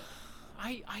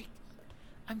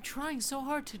 I'm trying so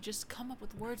hard to just come up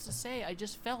with words to say. I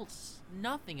just felt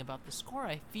nothing about the score.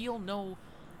 I feel no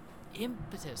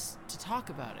impetus to talk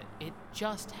about it. It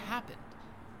just happened.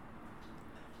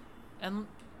 And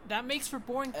that makes for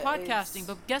boring podcasting,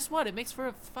 but guess what? It makes for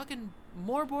a fucking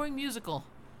more boring musical.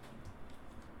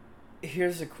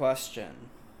 Here's a question.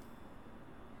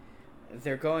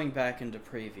 They're going back into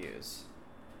previews.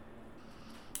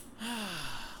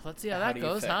 Let's see how that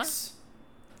goes, huh?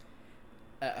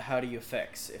 How do you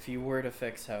fix? If you were to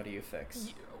fix, how do you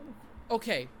fix?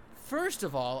 Okay, first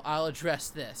of all, I'll address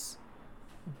this.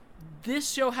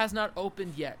 This show has not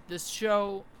opened yet. This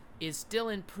show is still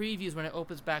in previews when it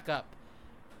opens back up.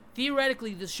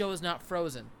 Theoretically, this show is not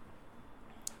frozen.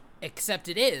 Except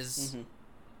it is,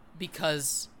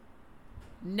 because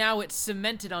now it's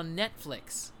cemented on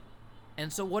Netflix.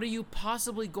 And so what are you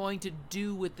possibly going to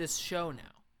do with this show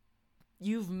now?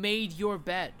 You've made your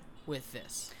bed with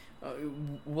this.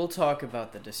 We'll talk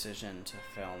about the decision to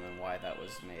film and why that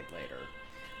was made later.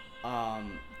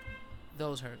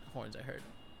 Those horns I heard.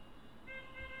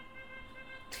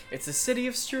 It's a city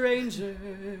of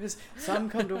strangers. Some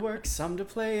come to work, some to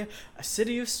play. A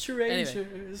city of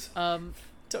strangers. Anyway,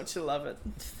 don't you love it?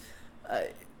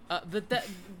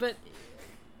 But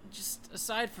just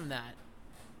aside from that,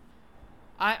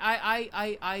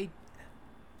 I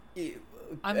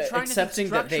I'm trying to accepting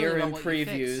think that they are structurally in about what you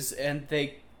fix. previews and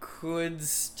they could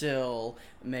still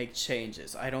make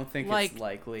changes. I don't think Like, it's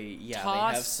likely. Yeah,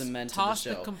 toss, they have cemented toss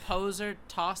the show. composer,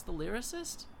 toss the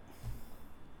lyricist.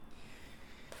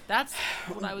 That's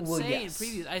what I would Well, say yes. in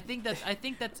previews. I think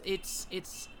that it's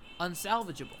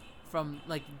unsalvageable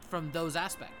from those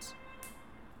aspects.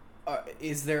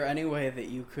 Is there any way that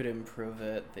you could improve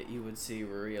it that you would see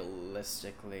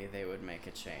realistically they would make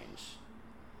a change?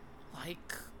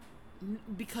 Like,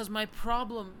 because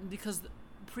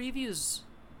previews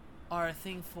are a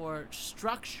thing for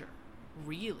structure,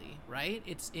 really, right?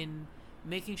 It's in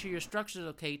making sure your structure is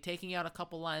okay, taking out a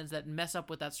couple lines that mess up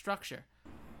with that structure.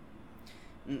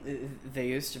 They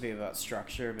used to be about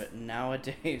structure, but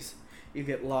nowadays you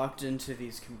get locked into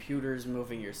these computers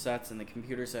moving your sets, and the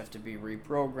computers have to be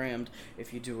reprogrammed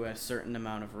if you do a certain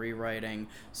amount of rewriting.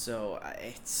 So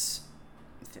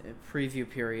preview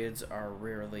periods are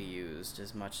rarely used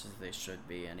as much as they should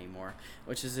be anymore,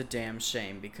 which is a damn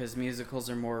shame because musicals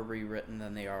are more rewritten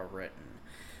than they are written.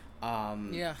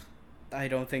 Yeah. I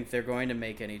don't think they're going to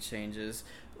make any changes.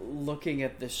 Looking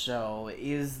at the show,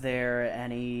 is there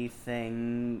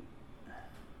anything...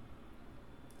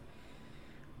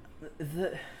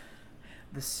 The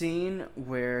scene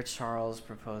where Charles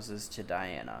proposes to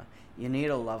Diana, you need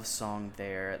a love song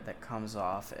there that comes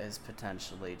off as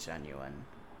potentially genuine.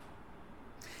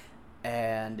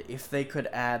 And if they could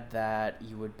add that,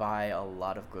 you would buy a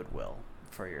lot of goodwill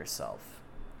for yourself.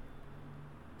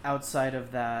 Outside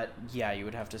of that, yeah, you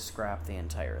would have to scrap the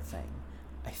entire thing.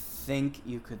 I think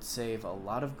you could save a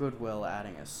lot of goodwill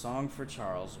adding a song for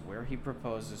Charles where he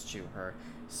proposes to her,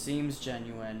 seems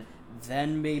genuine,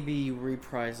 then maybe you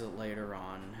reprise it later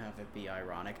on and have it be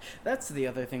ironic. That's the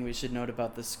other thing we should note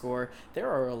about the score. There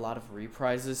are a lot of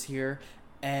reprises here,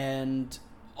 and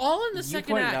all in the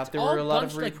second act. Out there all were a lot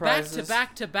bunched, of reprises, like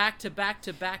back to back to back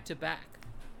to back to back.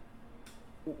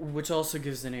 Which also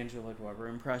gives an Andrew Lloyd Webber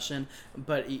impression.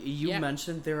 But you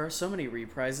mentioned there are so many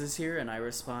reprises here, and I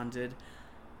responded,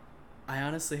 I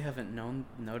honestly haven't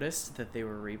noticed that they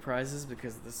were reprises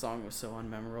because the song was so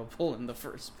unmemorable in the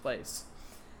first place.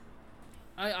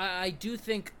 I do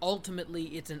think ultimately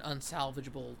it's an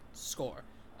unsalvageable score.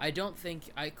 I don't think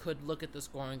I could look at the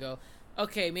score and go,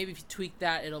 okay, maybe if you tweak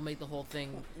that, it'll make the whole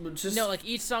thing... No, like,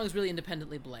 each song is really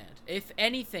independently bland. If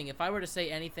anything, if I were to say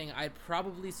anything, I'd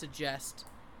probably suggest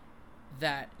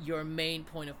that your main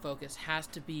point of focus has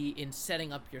to be in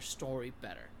setting up your story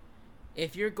better.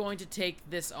 If you're going to take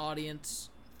this audience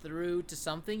through to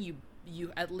something,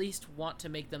 you at least want to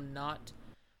make them not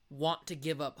want to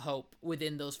give up hope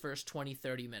within those first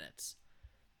 20-30 minutes.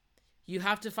 You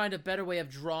have to find a better way of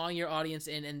drawing your audience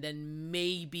in, and then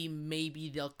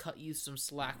maybe they'll cut you some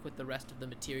slack with the rest of the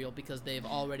material because they've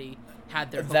already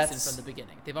had their hopes in from the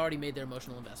beginning. They've already made their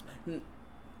emotional investment.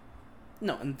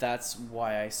 No, and that's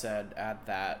why I said add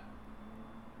that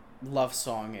love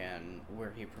song in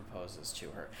where he proposes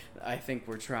to her. I think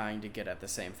we're trying to get at the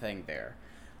same thing there.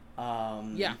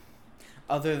 Yeah.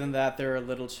 Other than that, there are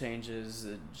little changes.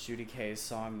 Judy Kaye's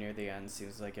song near the end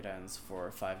seems like it ends 4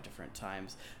 or 5 different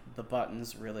times. The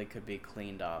buttons really could be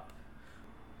cleaned up.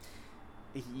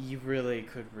 You really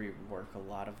could rework a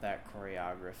lot of that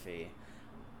choreography.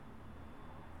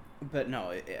 But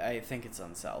no, I think it's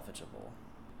unsalvageable.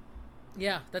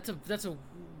 Yeah, that's a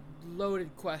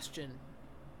loaded question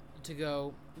to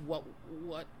go, what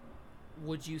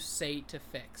would you say to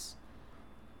fix?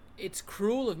 It's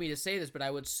cruel of me to say this, but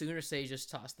I would sooner say just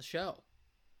toss the show.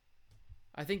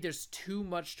 I think there's too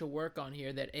much to work on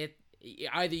here that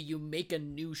either you make a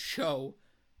new show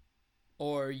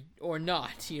or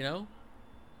not, you know?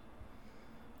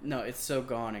 No, it's so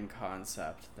gone in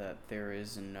concept that there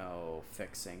is no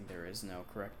fixing, there is no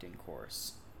correcting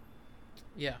course.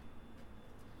 Yeah.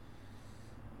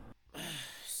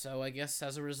 So I guess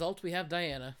as a result we have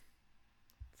Diana.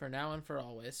 For now and for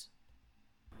always.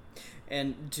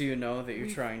 And do you know that you're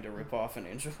trying to rip off an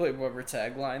Andrew Lloyd Webber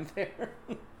tagline there?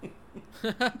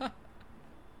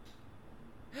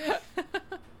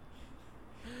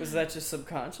 Was that just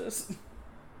subconscious?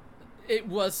 It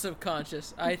was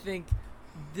subconscious. I think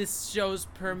this show's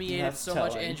permeated That's so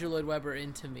telling. much Andrew Lloyd Webber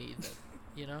into me that,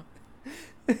 you know?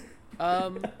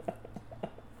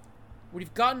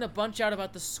 We've gotten a bunch out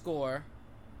about the score,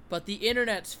 but the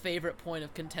internet's favorite point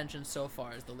of contention so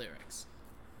far is the lyrics.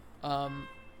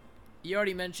 You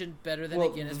already mentioned Better Than a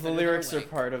Guinness. The lyrics are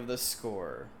part of the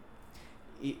score.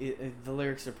 The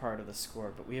lyrics are part of the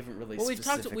score, but we haven't really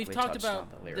specifically touched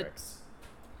about the lyrics.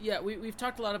 We've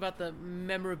talked a lot about the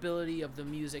memorability of the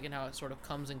music and how it sort of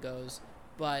comes and goes,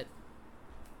 but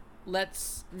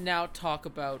let's now talk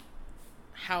about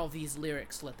how these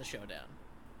lyrics let the show down.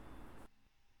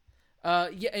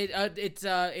 It's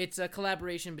a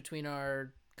collaboration between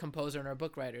our composer and our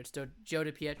book writer. It's Joe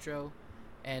DiPietro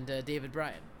and David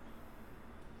Bryan.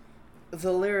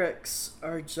 The lyrics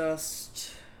are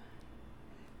just,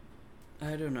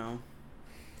 I don't know,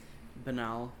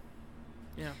 banal.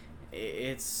 Yeah.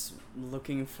 It's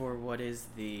looking for what is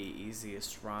the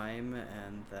easiest rhyme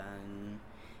and then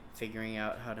figuring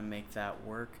out how to make that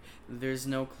work. There's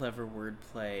no clever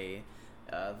wordplay.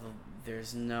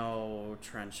 There's no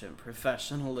trenchant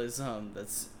professionalism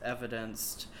that's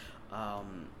evidenced.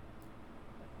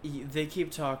 They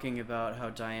keep talking about how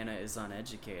Diana is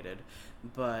uneducated,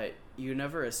 but you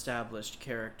never established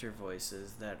character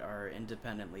voices that are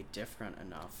independently different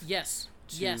enough. Yes,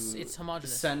 it's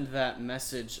homogenous. Send that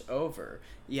message over.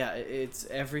 Yeah, it's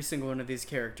every single one of these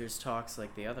characters talks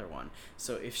like the other one.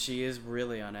 So if she is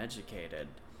really uneducated,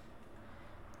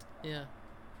 yeah,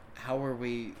 how are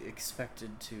we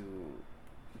expected to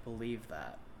believe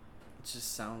that? It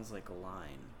just sounds like a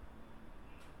line.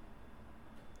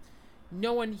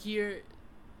 No one here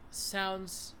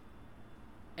sounds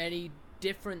any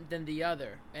different than the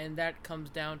other, and that comes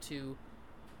down to,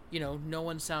 no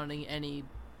one sounding any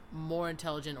more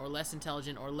intelligent or less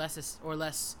intelligent or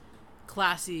less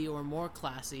classy or more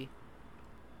classy.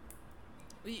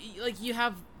 Like you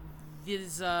have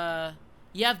these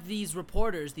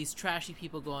reporters, these trashy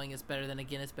people going, "It's better than a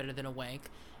Guinness, better than a wank,"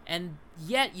 and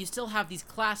yet you still have these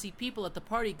classy people at the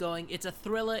party going, "It's a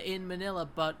thriller in Manila,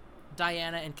 but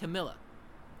Diana and Camilla."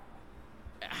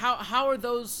 How are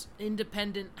those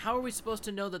independent? How are we supposed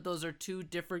to know that those are two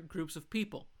different groups of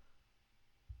people?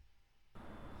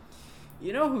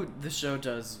 You know who the show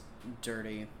does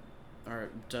dirty, or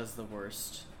does the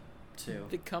worst, too?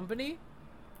 The company?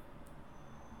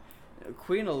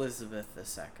 Queen Elizabeth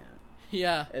II.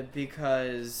 Yeah.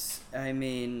 Because, I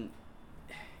mean,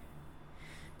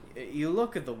 you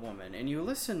look at the woman and you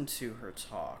listen to her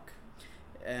talk,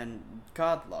 and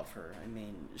God love her. I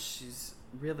mean, she's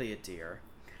really a dear.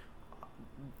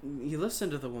 You listen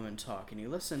to the woman talk, and you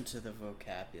listen to the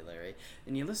vocabulary,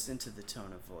 and you listen to the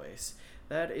tone of voice.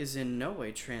 That is in no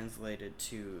way translated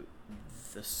to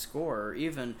the score, or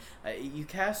even you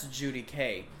cast Judy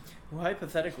Kaye, who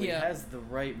hypothetically has the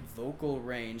right vocal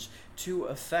range to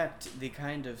affect the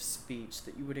kind of speech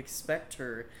that you would expect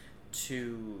her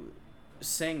to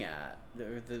sing at,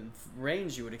 or the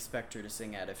range you would expect her to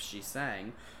sing at if she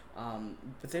sang,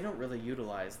 but they don't really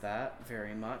utilize that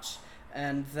very much.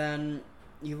 And then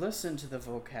you listen to the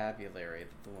vocabulary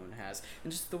that the woman has,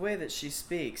 and just the way that she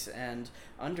speaks, and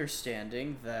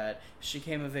understanding that she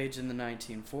came of age in the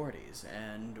 1940s,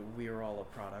 and we are all a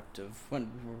product of when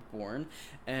we were born,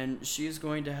 and she is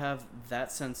going to have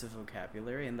that sense of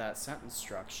vocabulary and that sentence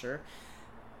structure.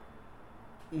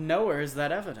 Nowhere is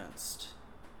that evidenced.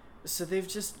 So they've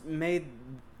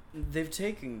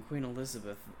taken Queen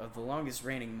Elizabeth, of the longest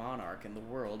reigning monarch in the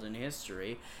world in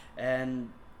history,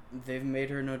 and they've made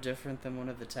her no different than one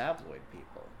of the tabloid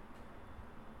people.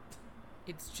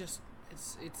 It's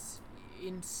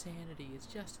insanity. It's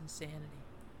just insanity.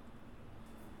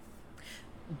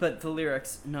 But the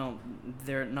lyrics, no,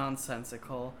 they're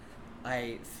nonsensical.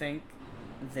 I think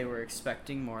they were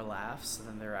expecting more laughs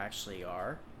than there actually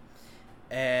are.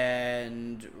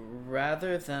 And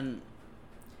rather than...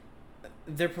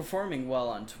 They're performing well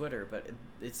on Twitter, but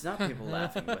it's not people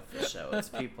laughing with the show. It's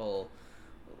people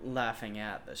laughing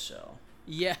at the show.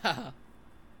 Yeah.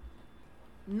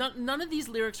 None of these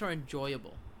lyrics are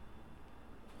enjoyable.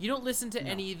 You don't listen to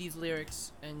any of these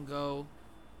lyrics and go,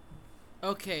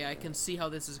 okay, I can see how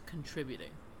this is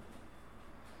contributing.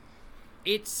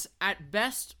 It's, at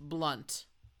best, blunt.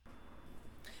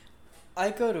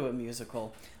 I go to a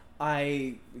musical.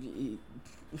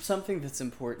 Something that's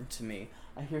important to me.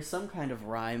 I hear some kind of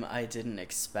rhyme I didn't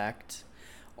expect,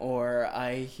 or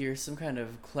I hear some kind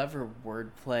of clever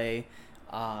wordplay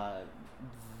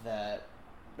that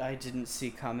I didn't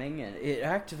see coming, and it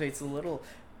activates a little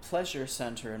pleasure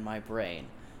center in my brain.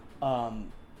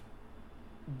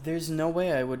 There's no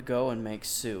way I would go and make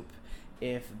soup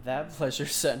if that pleasure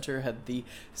center had the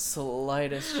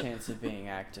slightest chance of being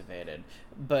activated.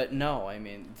 But no, I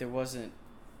mean, there wasn't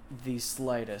the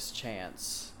slightest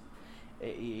chance.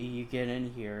 You get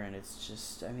in here and it's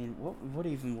just, I mean, what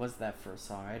even was that for a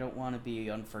song? I don't want to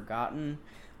be unforgotten.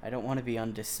 I don't want to be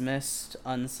undismissed.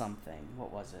 Unsomething.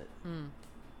 What was it?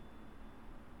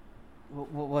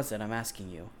 What was it? I'm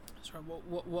asking you. Sorry,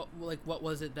 what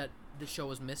was it that the show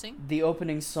was missing? The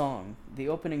opening song. The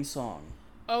opening song.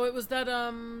 Oh, it was that,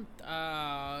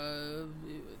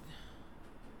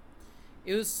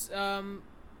 it was,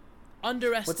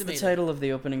 Underestimated. What's the title of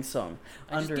the opening song?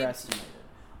 Underestimated.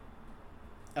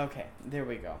 Okay, there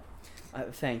we go.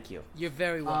 Thank you. You're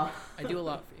very welcome. I do a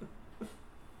lot for you.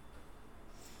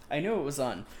 I knew it was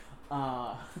on.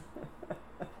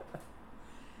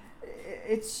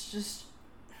 It's just...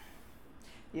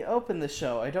 You open the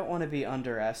show, I don't want to be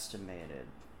underestimated.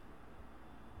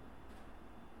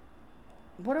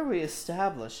 What are we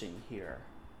establishing here?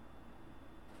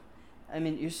 I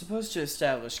mean, you're supposed to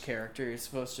establish character, you're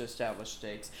supposed to establish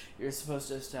stakes, you're supposed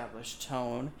to establish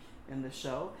tone in the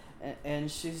show,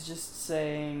 and she's just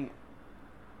saying,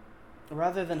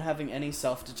 rather than having any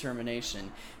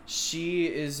self-determination, she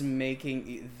is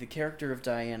making, the character of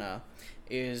Diana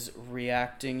is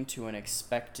reacting to an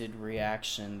expected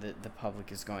reaction that the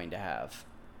public is going to have.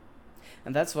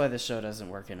 And that's why the show doesn't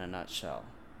work in a nutshell.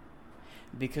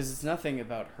 Because it's nothing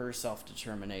about her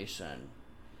self-determination.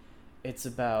 It's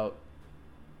about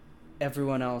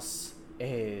everyone else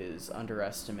is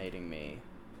underestimating me.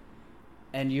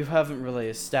 And you haven't really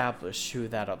established who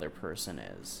that other person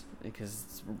is. Because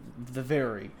it's the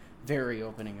very, very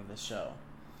opening of the show.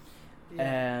 Yeah.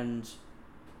 And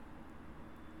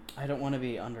I don't want to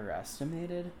be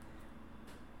underestimated.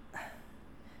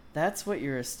 That's what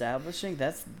you're establishing.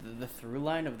 That's the through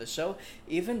line of the show.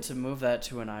 Even to move that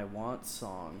to an I Want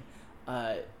song,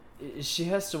 she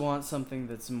has to want something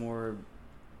that's more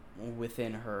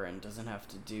within her and doesn't have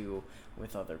to do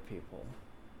with other people.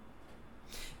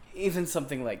 Even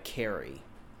something like Carrie,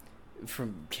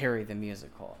 from Carrie the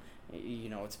musical. You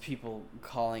know, it's people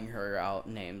calling her out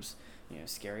names. You know,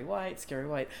 Scary White,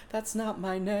 that's not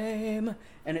my name.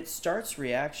 And it starts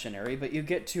reactionary, but you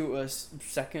get to a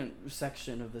second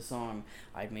section of the song,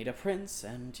 I'd meet a prince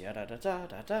and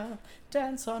da-da-da-da-da-da,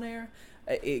 dance on air.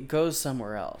 It goes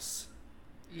somewhere else.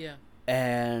 Yeah.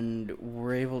 And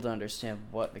we're able to understand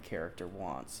what the character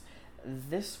wants.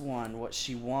 This one, what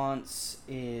she wants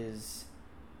is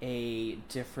a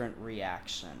different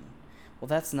reaction. Well,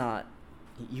 that's not...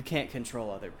 You can't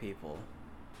control other people.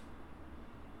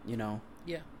 You know?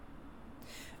 Yeah.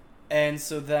 And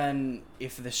so then,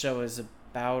 if the show is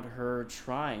about her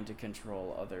trying to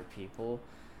control other people,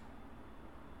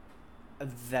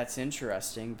 that's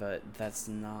interesting, but that's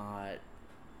not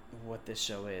what this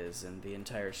show is, and the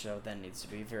entire show then needs to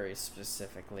be very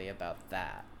specifically about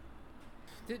that.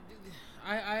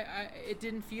 It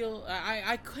didn't feel...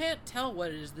 I can't tell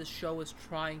what it is this show is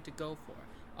trying to go for,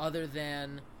 other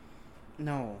than...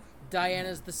 No.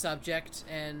 Diana's the subject,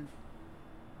 and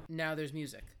now there's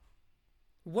music.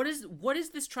 What is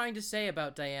this trying to say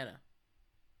about Diana?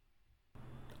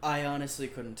 I honestly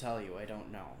couldn't tell you. I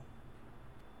don't know.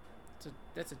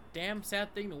 That's a damn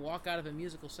sad thing to walk out of a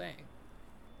musical saying.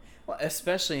 Well,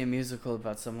 especially a musical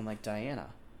about someone like Diana.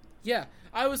 Yeah,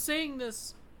 I was saying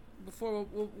this before.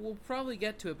 We'll probably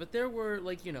get to it, but there were,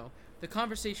 like, you know, the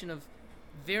conversation of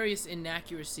various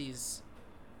inaccuracies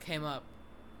came up.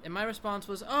 And my response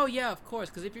was, oh, yeah, of course,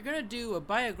 because if you're going to do a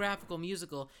biographical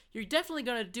musical, you're definitely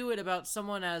going to do it about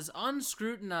someone as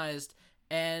unscrutinized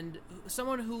and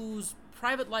someone whose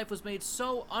private life was made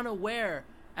so unaware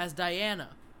as Diana.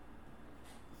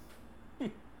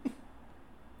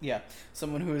 Yeah,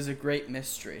 someone who is a great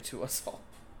mystery to us all.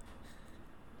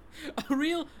 A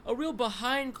real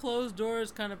behind closed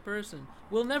doors kind of person.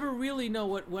 We'll never really know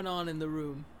what went on in the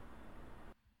room.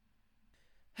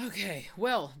 Okay,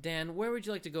 well, Dan, where would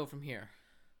you like to go from here?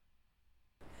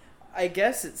 I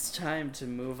guess it's time to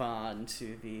move on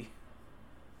to the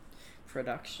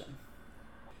production.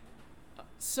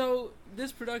 So,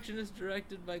 this production is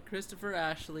directed by Christopher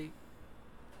Ashley,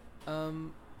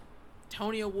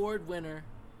 Tony Award winner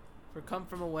for Come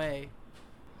From Away.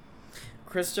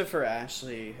 Christopher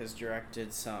Ashley has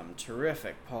directed some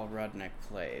terrific Paul Rudnick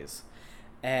plays.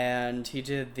 And he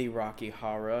did the Rocky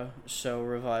Horror show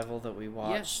revival that we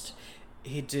watched.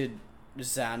 Yes. He did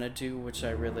Xanadu, which I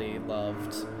really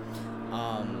loved.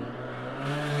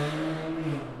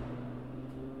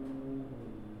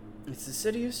 It's the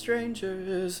City of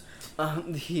Strangers.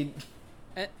 And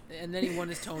then he won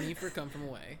his Tony for Come From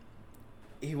Away.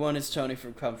 He won his Tony for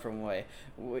Come From Away.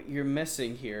 What you're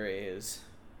missing here is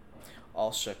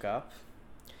All Shook Up,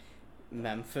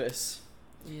 Memphis,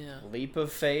 Leap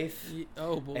of Faith,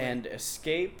 oh boy, and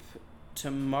Escape to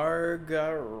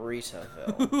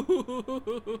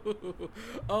Margaritaville.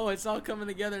 Oh, it's all coming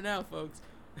together now, folks.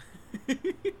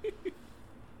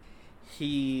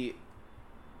 He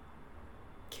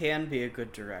can be a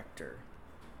good director.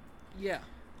 Yeah.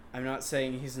 I'm not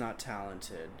saying he's not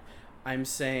talented. I'm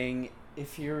saying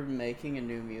if you're making a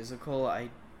new musical, I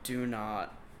do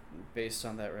not, based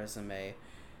on that resume,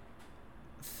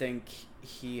 think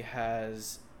he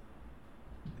has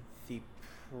the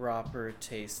proper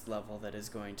taste level that is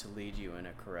going to lead you in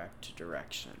a correct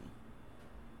direction.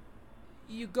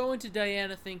 you go into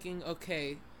Diana thinking,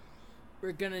 okay,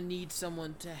 we're gonna need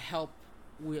someone to help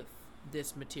with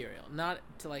this material, not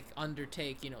to like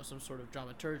undertake, some sort of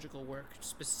dramaturgical work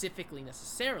specifically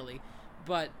necessarily,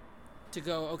 but to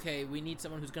go, okay, we need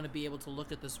someone who's gonna be able to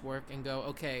look at this work and go,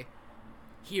 okay,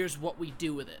 here's what we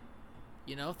do with it.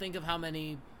 Think of how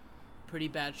many pretty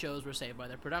bad shows were saved by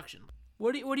their production.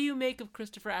 What do you make of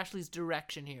Christopher Ashley's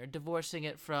direction here, divorcing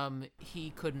it from he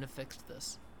couldn't have fixed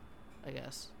this, I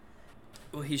guess?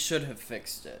 Well, he should have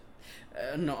fixed it.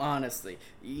 No, honestly,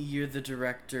 you're the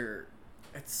director.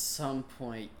 At some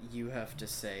point, you have to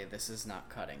say this is not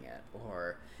cutting it,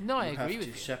 or no, I you agree have with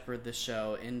to you. shepherd the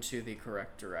show into the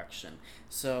correct direction.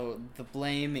 So the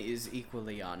blame is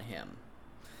equally on him.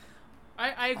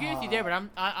 I agree with you there, but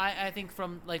I think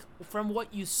from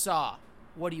what you saw,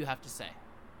 what do you have to say?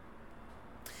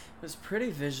 It was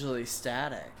pretty visually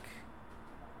static.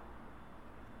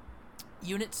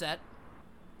 Unit set.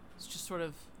 It's just sort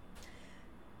of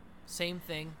same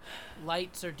thing.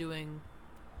 Lights are doing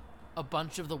a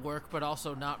bunch of the work, but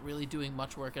also not really doing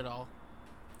much work at all.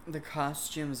 The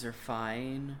costumes are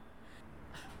fine.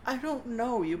 I don't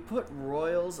know. You put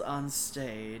royals on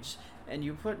stage, and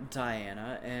you put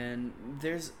Diana, and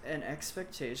there's an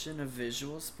expectation of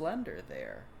visual splendor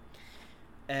there.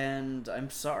 And I'm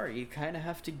sorry, you kind of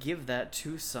have to give that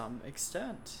to some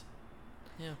extent.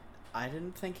 Yeah. I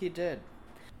didn't think he did.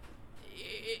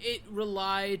 It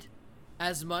relied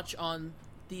as much on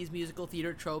these musical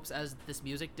theater tropes as this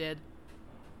music did.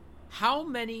 How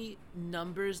many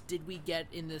numbers did we get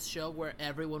in this show where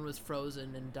everyone was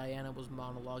frozen and Diana was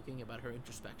monologuing about her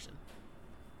introspection?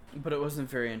 But it wasn't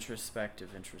very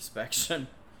introspection.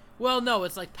 Well, no,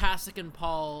 it's like Pasek and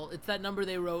Paul. It's that number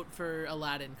they wrote for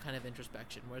Aladdin kind of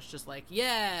introspection, where it's just like,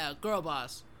 yeah, girl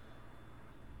boss.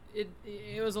 It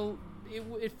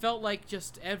felt like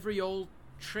just every old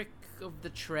trick of the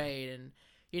trade, and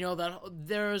that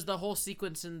there's the whole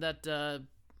sequence in that the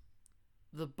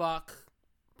Bach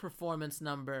performance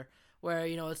number where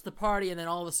it's the party, and then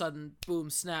all of a sudden, boom,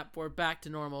 snap, we're back to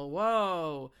normal.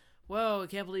 Whoa, I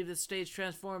can't believe this stage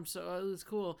transformed. So it was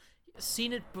cool.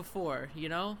 Seen it before,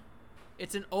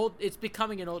 It's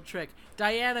becoming an old trick.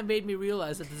 Diana made me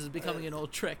realize that this is becoming an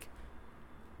old trick.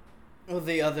 Well,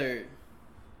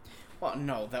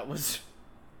 no, that was...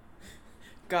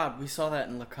 God, we saw that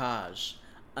in La Cage.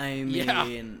 I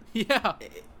mean... Yeah.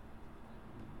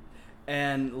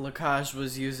 And La Cage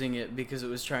was using it because it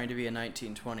was trying to be a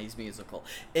 1920s musical.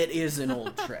 It is an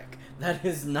old trick. That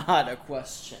is not a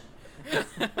question.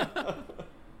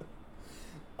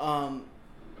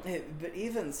 But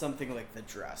even something like the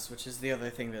dress, which is the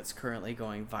other thing that's currently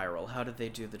going viral. How did they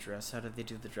do the dress?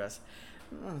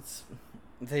 Well,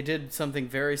 they did something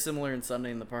very similar in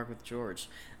Sunday in the Park with George.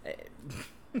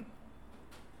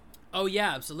 Oh,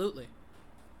 yeah, absolutely.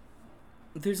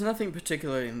 There's nothing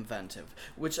particularly inventive,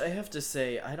 which I have to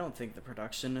say, I don't think the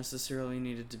production necessarily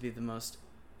needed to be the most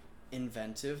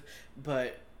inventive,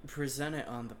 but present it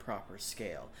on the proper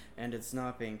scale, and it's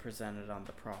not being presented on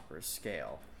the proper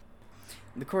scale.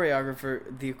 The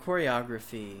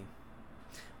choreography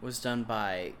was done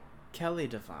by Kelly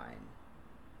Devine.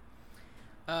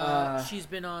 She's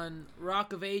been on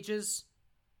Rock of Ages,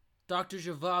 Dr.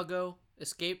 Zhivago,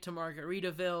 Escape to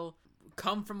Margaritaville,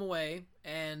 Come From Away,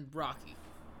 and Rocky.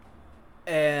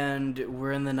 And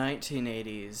we're in the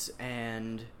 1980s,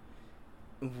 and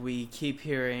we keep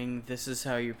hearing, this is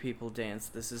how your people dance,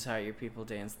 this is how your people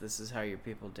dance, this is how your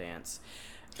people dance.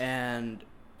 And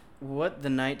what the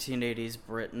 1980s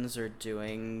Britons are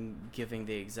doing, giving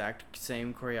the exact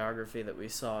same choreography that we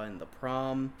saw in The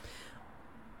Prom,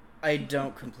 I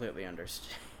don't completely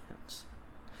understand.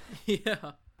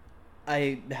 Yeah.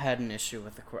 I had a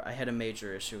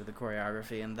major issue with the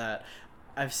choreography, in that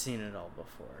I've seen it all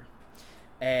before.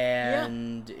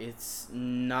 And It's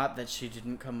not that she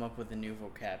didn't come up with a new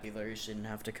vocabulary. She didn't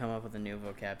have to come up with a new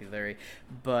vocabulary,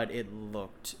 but it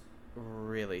looked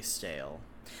really stale.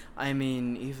 I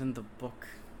mean, even the book,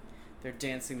 they're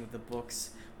dancing with the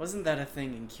books. Wasn't that a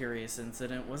thing in Curious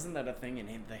Incident? Wasn't that a thing in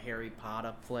the Harry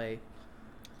Potter play?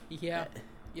 Yeah.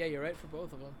 Yeah, you're right for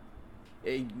both of them.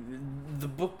 The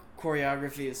book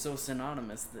choreography is so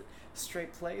synonymous that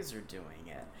straight plays are doing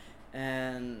it.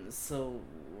 And so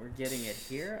we're getting it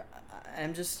here.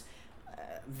 I'm just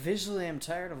visually, I'm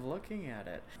tired of looking at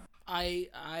it. I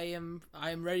am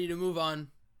ready to move on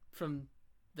from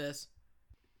this.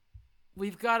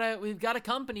 We've got a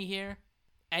company here,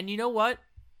 and you know what?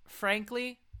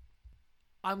 Frankly,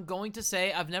 I'm going to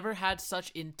say I've never had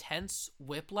such intense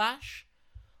whiplash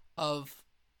of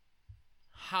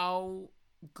how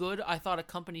good I thought a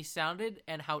company sounded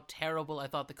and how terrible I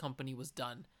thought the company was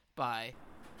done by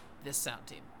this sound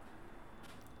team.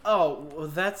 Oh, well,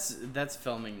 that's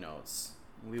filming notes.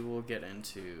 We will get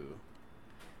into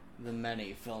the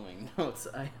many filming notes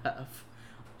I have.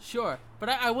 Sure, but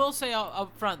I will say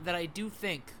up front that I do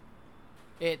think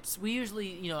we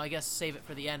usually, I guess save it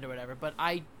for the end or whatever, but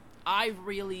I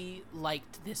really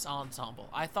liked this ensemble.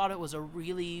 I thought it was a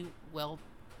really well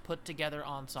put together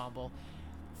ensemble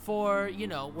for,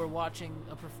 we're watching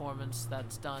a performance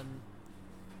that's done,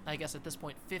 I guess at this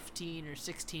point, 15 or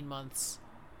 16 months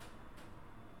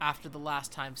after the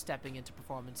last time stepping into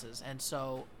performances. And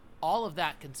so all of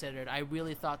that considered, I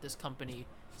really thought this company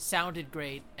sounded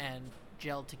great and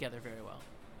gelled together very well.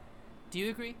 Do you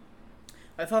agree?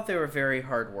 I thought they were very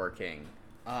hardworking,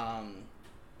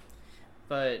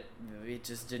 but it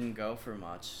just didn't go for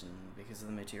much because of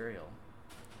the material.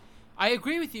 I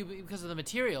agree with you because of the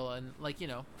material, and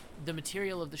the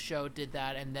material of the show did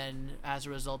that, and then as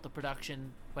a result the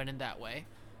production went in that way.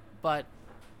 But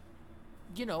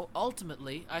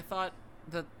ultimately I thought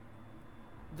that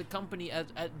the company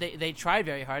they tried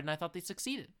very hard, and I thought they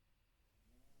succeeded.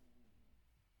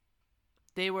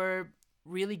 They were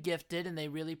really gifted, and they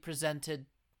really presented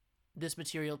this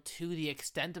material to the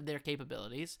extent of their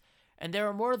capabilities. And there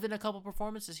were more than a couple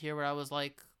performances here where I was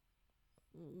like,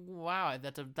 wow,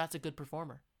 that's a good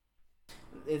performer.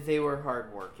 They were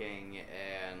hardworking,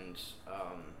 and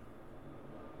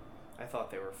I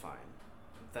thought they were fine.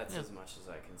 That's as much as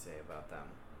I can say about them.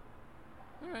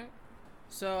 All right.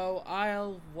 So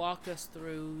I'll walk us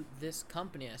through this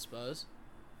company, I suppose.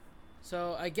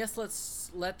 So I guess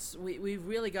we've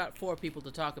really got 4 people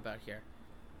to talk about here.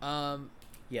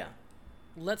 Yeah.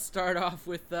 Let's start off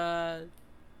with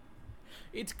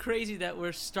it's crazy that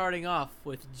we're starting off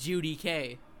with Judy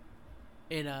Kaye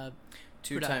in a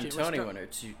two-time Tony winner.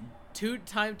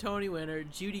 Two-time Tony winner,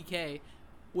 Judy Kaye,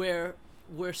 where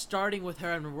we're starting with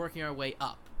her and we're working our way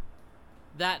up.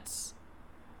 That's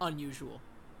unusual.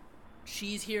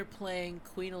 She's here playing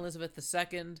Queen Elizabeth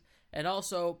II and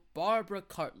also Barbara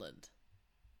Cartland,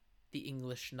 the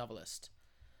English novelist.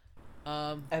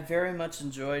 I very much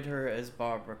enjoyed her as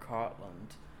Barbara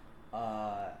Cartland.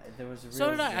 There was a real so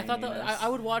did I. zaniness. I thought that I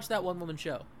would watch that one-woman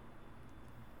show.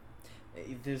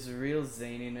 There's a real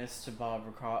zaniness to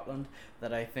Barbara Cartland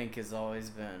that I think has always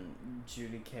been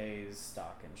Judy Kaye's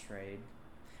stock and trade.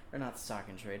 Or not stock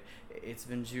and trade. It's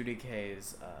been Judy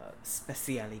Kaye's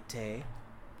specialité.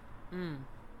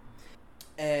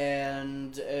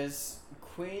 And as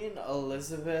Queen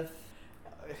Elizabeth,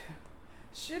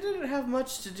 she didn't have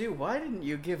much to do. Why didn't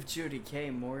you give Judy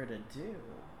Kaye more to do?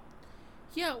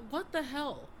 Yeah, what the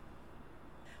hell?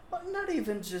 Well, not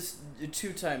even just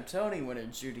two-time Tony winner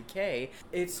Judy Kaye.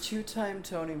 It's two-time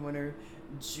Tony winner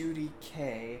Judy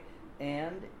Kaye,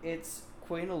 and it's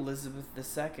Queen Elizabeth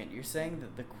II. You're saying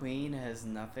that the Queen has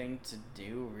nothing to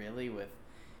do, really, with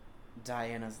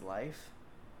Diana's life?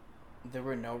 There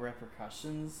were no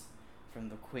repercussions from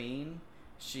the Queen?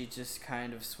 She just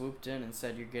kind of swooped in and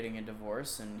said, you're getting a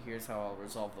divorce, and here's how I'll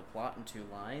resolve the plot in 2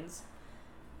 lines?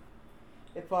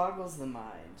 It boggles the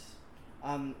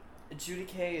mind. Judy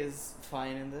Kaye is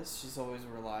fine in this. She's always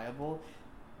reliable.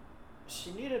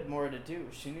 She needed more to do.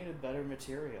 She needed better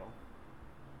material.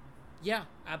 Yeah,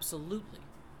 absolutely.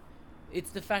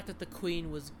 It's the fact that the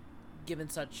Queen was given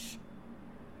such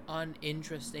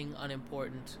uninteresting,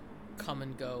 unimportant, come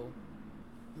and go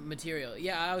material.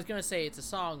 Yeah, I was gonna say it's a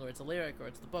song or it's a lyric or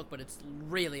it's the book, but it's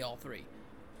really all 3.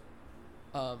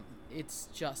 It's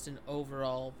just an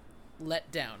overall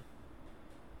letdown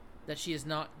that she is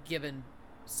not given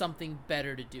something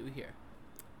better to do here.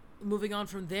 Moving on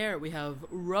from there, we have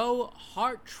Roe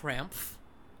Hartranft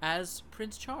as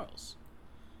Prince Charles.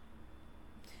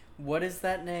 What is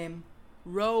that name?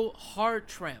 Roe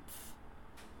Hartranft.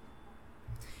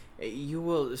 You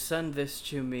will send this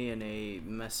to me in a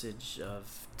message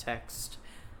of text.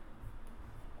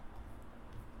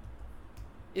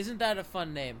 Isn't that a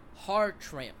fun name?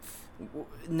 Hartranft.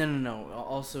 No. I'll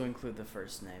also include the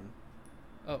first name.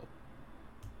 Oh.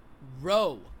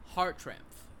 Roe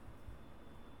Hartranft.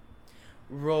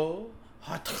 Roe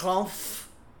Hartranft.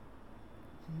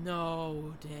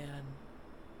 No, Dan.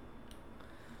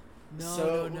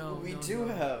 No. We do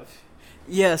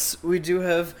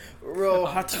have Roe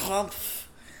Hartranft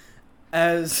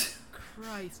as.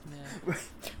 Christ, man.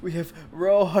 We have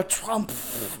Roe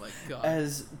Hartranft Oh my God.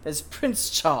 as Prince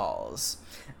Charles,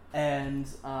 and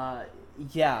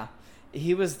yeah,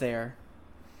 he was there.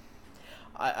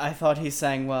 I thought he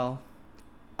sang well.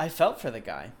 I felt for the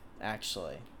guy,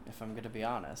 actually, if I'm gonna be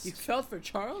honest. You felt for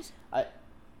Charles?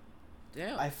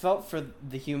 Damn. I felt for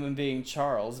the human being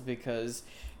Charles because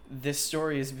this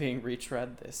story is being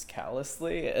retread this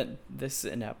callously and this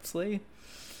ineptly.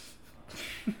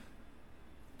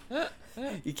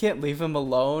 You can't leave him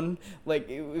alone. Like,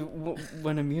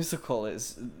 when a musical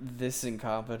is this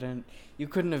incompetent, you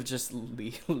couldn't have just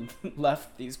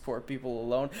left these poor people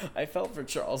alone. I felt for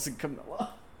Charles and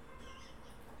Camilla.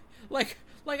 Like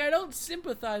I don't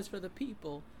sympathize for the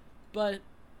people, but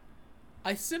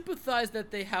I sympathize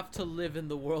that they have to live in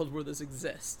the world where this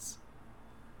exists.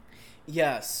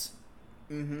 Yes.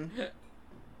 Mm-hmm.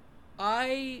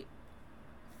 I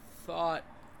thought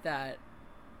that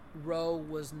Roe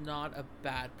was not a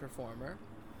bad performer.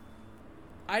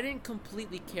 I didn't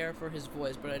completely care for his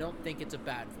voice, but I don't think it's a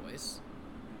bad voice.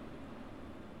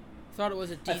 Thought it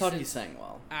was a decent I thought he sang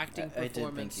well. acting I did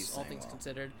performance, think he all sang things well.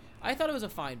 considered. I thought it was a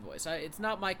fine voice. It's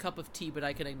not my cup of tea, but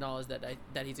I can acknowledge that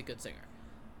he's a good singer.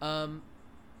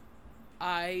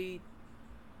 I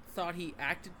thought he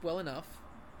acted well enough.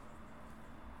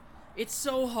 It's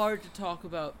so hard to talk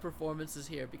about performances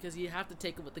here because you have to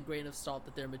take it with a grain of salt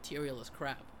that their material is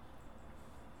crap.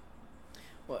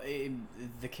 Well,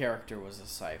 the character was a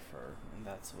cipher, and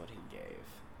that's what he gave.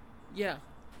 Yeah.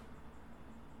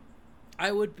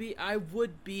 I would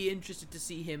be interested to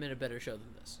see him in a better show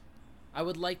than this. I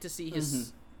would like to see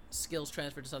his skills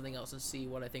transferred to something else and see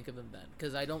what I think of him then.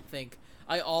 Because I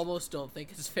almost don't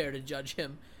think it's fair to judge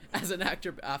him as an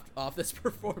actor off this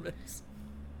performance.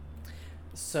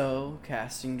 So,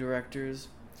 casting directors,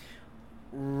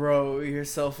 row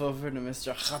yourself over to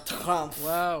Mr. Khatramf.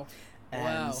 Wow.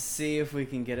 And see if we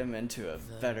can get him into a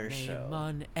better show. The name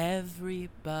on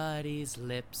everybody's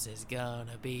lips is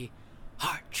gonna be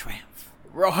Hartramp.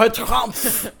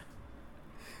 Hartramp!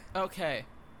 Okay.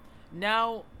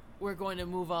 Now we're going to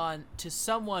move on to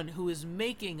someone who is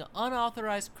making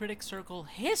Unauthorized Critic Circle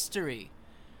history.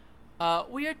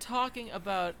 We are talking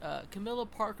about Camilla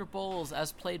Parker Bowles,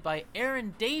 as played by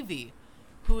Erin Davey,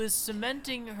 who is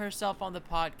cementing herself on the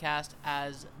podcast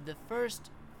as the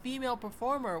first female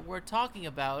performer we're talking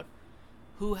about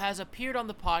who has appeared on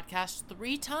the podcast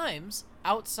 3 times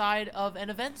outside of an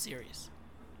event series.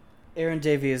 Erin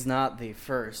Davey is not the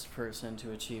first person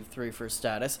to achieve 3 for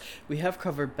status. We have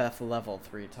covered Beth Level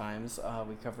 3 times.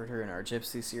 We covered her in our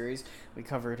Gypsy series. We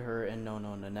covered her in No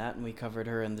No Nanette, and we covered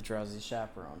her in The Drowsy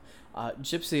Chaperone.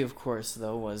 Gypsy, of course,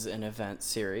 though, was an event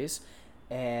series,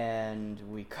 and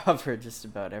we covered just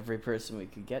about every person we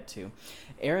could get to.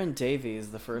 Erin Davey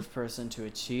is the first person to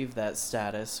achieve that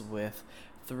status with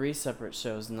 3 separate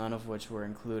shows, none of which were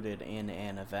included in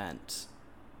an event.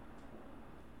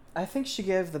 I think she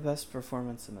gave the best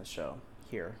performance in the show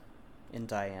here in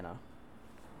Diana.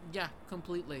 Yeah,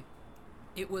 completely.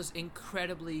 It was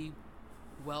incredibly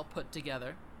well put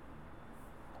together,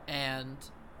 and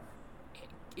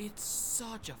it's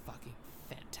such a fucking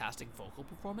fantastic vocal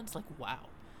performance. Like, wow.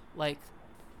 Like,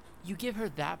 you give her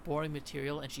that boring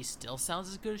material and she still sounds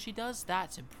as good as she does?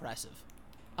 That's impressive.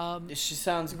 She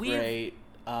sounds great.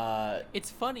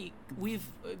 It's funny.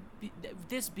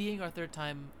 This being our 3rd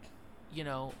time,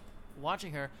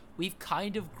 watching her, we've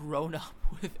kind of grown up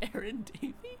with Erin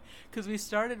Davey, because we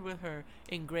started with her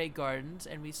in Grey Gardens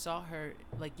and we saw her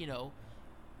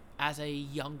as a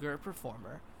younger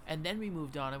performer, and then we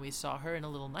moved on and we saw her in A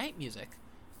Little Night Music,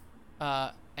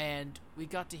 and we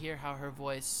got to hear how her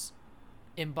voice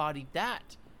embodied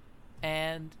that,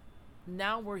 and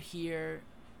now we're here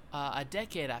a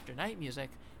decade after Night Music,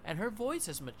 and her voice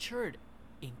has matured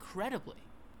incredibly.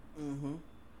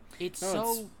 It's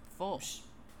full.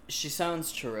 She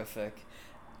sounds terrific.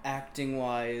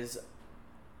 Acting-wise,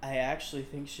 I actually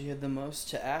think she had the most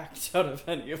to act out of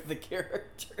any of the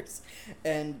characters.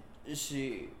 And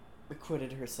she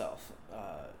acquitted herself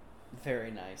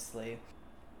very nicely.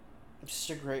 Just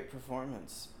a great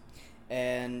performance.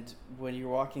 And when you're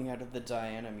walking out of the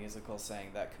Diana musical saying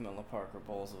that Camilla Parker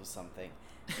Bowles was something,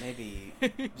 maybe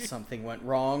something went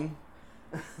wrong.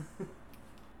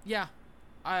 Yeah,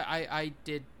 I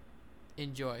did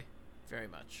enjoy very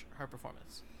much her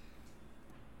performance.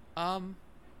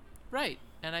 Right,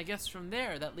 and I guess from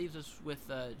there that leaves us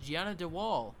with Gianna de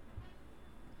Waal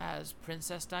as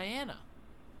Princess Diana.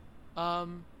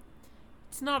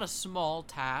 It's not a small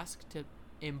task to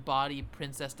embody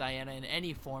Princess Diana in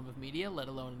any form of media, let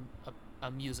alone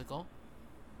a musical.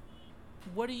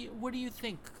 What do you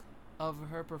think of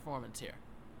her performance here?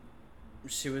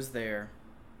 She was there.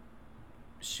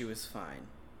 She was fine.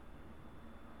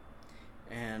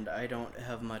 And I don't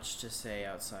have much to say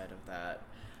outside of that.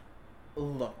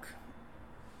 Look,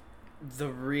 the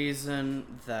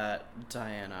reason that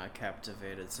Diana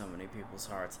captivated so many people's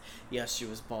hearts, yes, she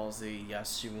was ballsy,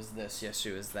 yes, she was this, yes,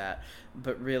 she was that,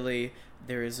 but really,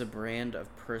 there is a brand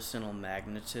of personal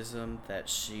magnetism that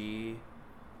she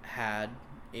had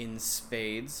in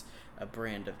spades, a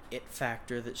brand of it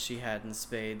factor that she had in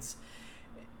spades.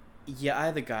 You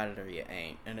either got it or you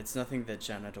ain't. And it's nothing that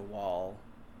Jenna DeWall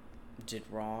did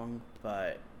wrong,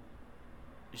 but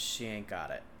she ain't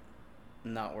got it.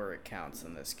 Not where it counts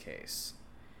in this case.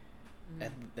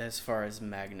 As far as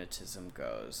magnetism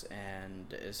goes,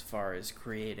 and as far as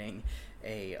creating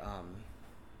a,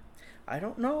 I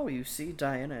don't know, you see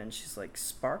Diana and she's like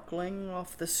sparkling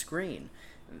off the screen.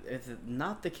 It's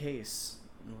not the case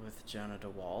with Jenna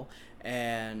DeWall,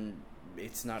 and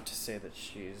it's not to say that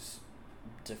she's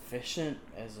deficient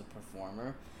as a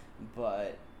performer,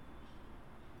 but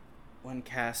when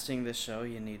casting the show,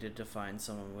 you needed to find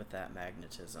someone with that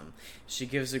magnetism. She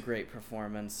gives a great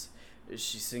performance.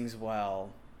 She sings well.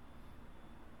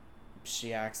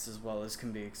 She acts as well as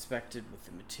can be expected with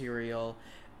the material.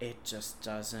 It just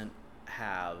doesn't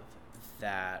have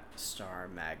that star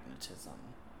magnetism.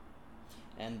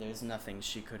 And there's nothing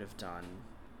she could have done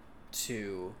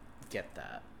to get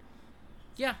that.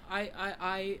 Yeah,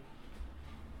 I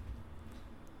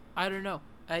don't know.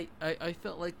 I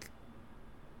felt like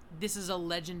this is a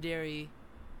legendary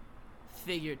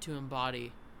figure to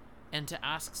embody, and to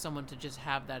ask someone to just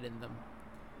have that in them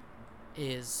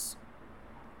is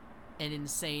an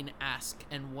insane ask,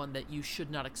 and one that you should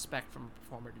not expect from a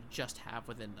performer to just have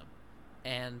within them.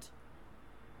 And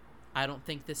I don't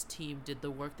think this team did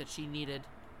the work that she needed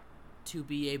to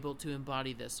be able to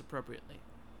embody this appropriately.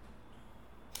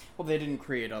 Well, they didn't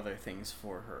create other things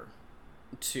for her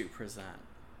to present.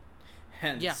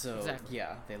 And yeah, so, exactly.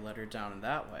 Yeah, they let her down in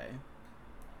that way.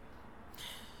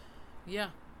 Yeah.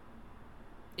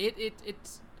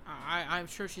 I'm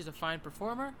sure she's a fine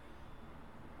performer.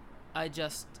 I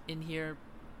just, in here,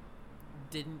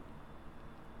 didn't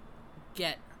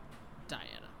get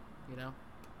Diana, you know?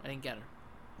 I didn't get her.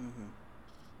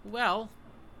 Mm-hmm. Well,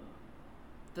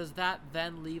 does that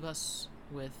then leave us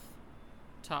with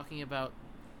talking about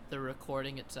the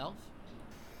recording itself?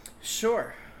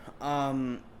 Sure.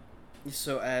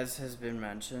 So as has been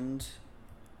mentioned,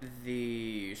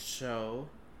 the show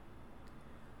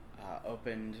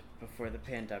opened before the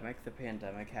pandemic. The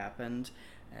pandemic happened,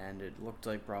 and it looked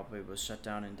like Broadway was shut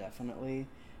down indefinitely,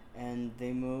 and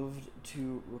they moved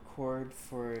to record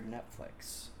for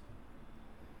Netflix.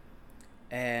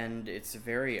 And it's a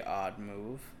very odd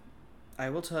move. I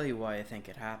will tell you why I think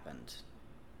it happened.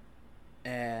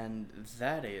 And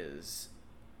that is,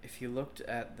 if you looked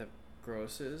at the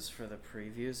grosses for the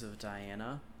previews of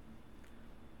Diana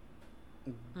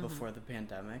before the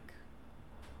pandemic,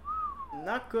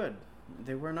 not good.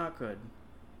 They were not good.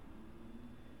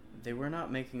 They were not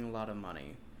making a lot of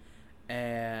money.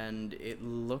 And it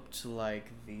looked like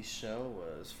the show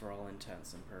was, for all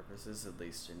intents and purposes, at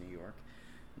least in New York,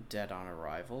 dead on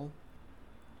arrival.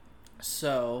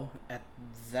 So, at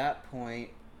that point,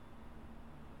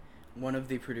 one of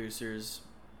the producers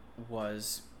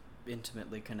was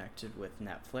intimately connected with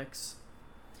Netflix.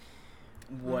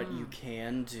 What you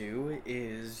can do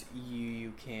is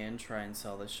you can try and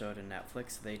sell the show to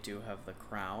Netflix. They do have The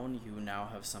Crown. You now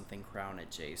have something Crown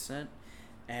adjacent.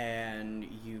 And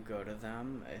you go to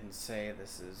them and say,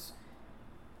 this is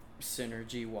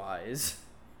synergy-wise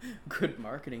good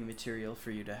marketing material for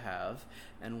you to have,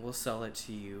 and we'll sell it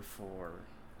to you for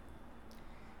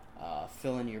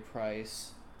fill in your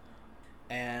price.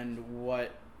 And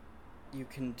what you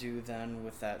can do then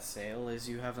with that sale is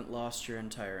you haven't lost your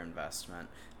entire investment.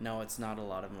 No, it's not a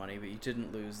lot of money, but you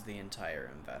didn't lose the entire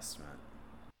investment.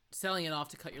 Selling it off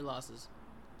to cut your losses.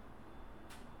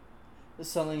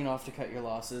 Selling it off to cut your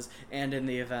losses, and in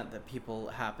the event that people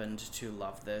happened to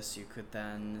love this, you could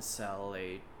then sell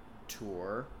a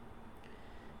tour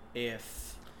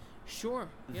if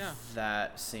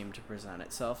that seemed to present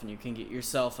itself, and you can get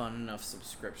yourself on enough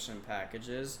subscription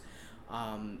packages.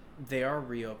 They are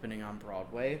reopening on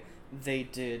Broadway. They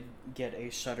did get a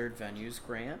Shuttered Venues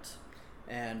grant,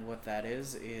 and what that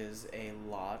is a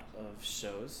lot of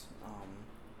shows.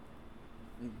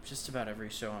 Just about every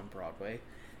show on Broadway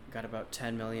got about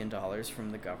 $10 million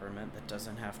from the government that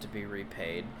doesn't have to be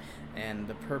repaid, and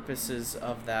the purposes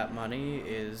of that money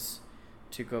is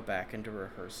to go back into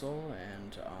rehearsal,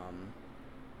 and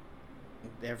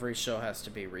every show has to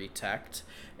be reteched.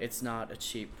 It's not a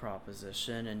cheap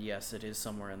proposition, and yes, it is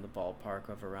somewhere in the ballpark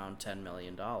of around $10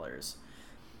 million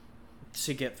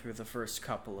to get through the first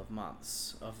couple of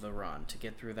months of the run, to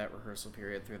get through that rehearsal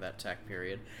period, through that tech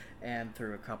period, and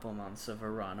through a couple months of a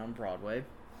run on Broadway.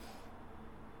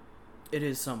 It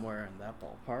is somewhere in that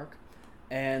ballpark.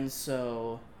 And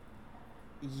so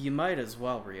you might as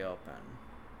well reopen.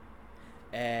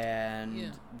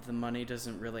 And the money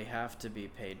doesn't really have to be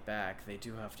paid back. They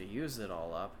do have to use it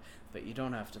all up, but you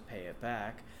don't have to pay it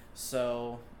back.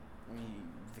 So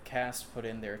the cast put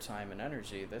in their time and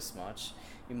energy this much,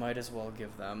 you might as well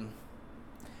give them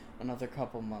another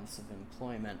couple months of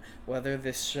employment. Whether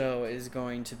this show is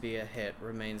going to be a hit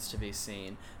remains to be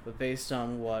seen, but based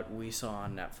on what we saw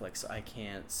on Netflix, I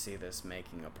can't see this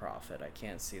making a profit. I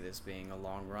can't see this being a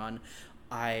long run.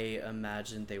 I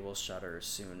imagine they will shutter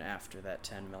soon after that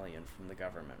 $10 million from the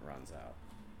government runs out.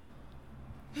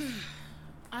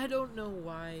 I don't know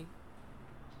why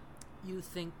you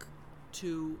think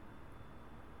to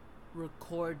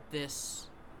record this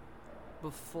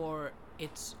before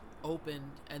it's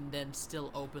opened and then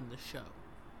still open the show.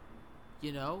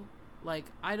 You know? Like,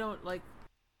 I don't, like,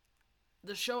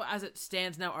 the show as it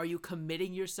stands now, are you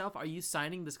committing yourself? Are you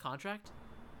signing this contract?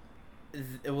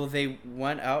 Well, they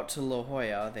went out to La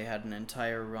Jolla. They had an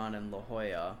entire run in La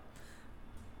Jolla.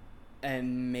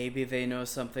 And maybe they know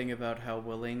something about how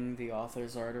willing the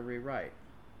authors are to rewrite.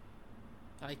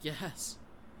 I guess.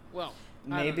 Well,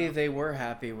 maybe they were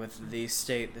happy with the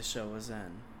state the show was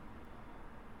in.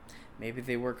 Maybe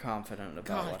they were confident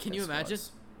about what can this you imagine?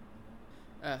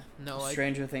 Was. No.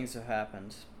 Stranger things have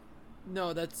happened.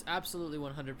 No, that's absolutely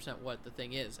 100% what the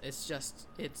thing is. It's just,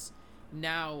 it's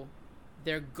now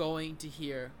they're going to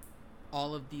hear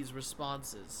all of these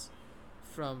responses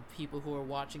from people who are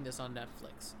watching this on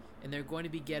Netflix. And they're going to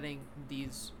be getting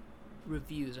these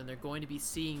reviews, and they're going to be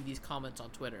seeing these comments on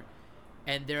Twitter.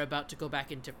 And they're about to go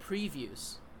back into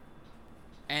previews.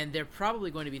 And they're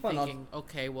probably going to be thinking,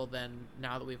 okay, well then,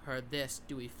 now that we've heard this,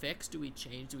 do we fix? Do we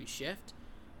change? Do we shift?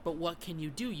 But what can you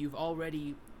do? You've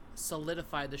already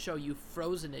solidified the show. You've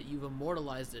frozen it. You've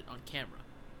immortalized it on camera.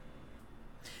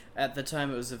 At the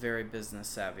time, it was a very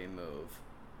business-savvy move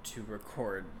to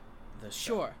record the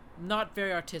show. Sure. Not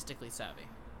very artistically savvy.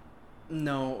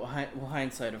 No,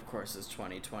 hindsight, of course, is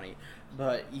 20/20.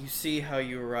 But you see how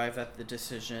you arrive at the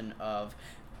decision of,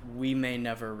 we may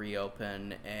never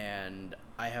reopen, and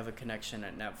I have a connection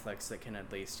at Netflix that can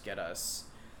at least get us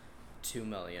 $2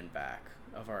 million back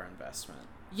of our investment.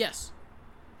 Yes,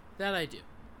 that I do.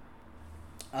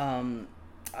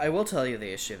 I will tell you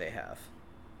the issue they have.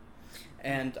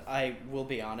 And I will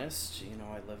be honest,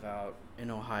 I live out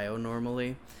in Ohio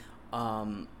normally.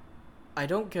 I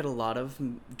don't get a lot of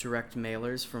direct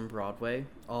mailers from Broadway,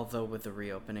 although with the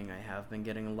reopening I have been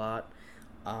getting a lot.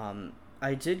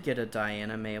 I did get a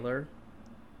Diana mailer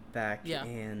back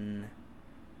in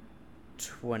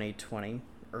 2020,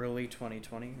 early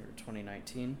 2020 or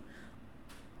 2019.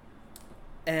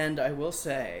 And I will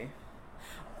say,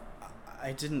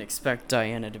 I didn't expect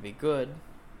Diana to be good,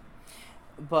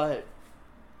 but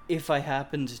if I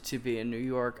happened to be in New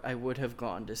York, I would have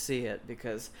gone to see it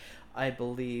because I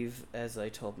believe, as I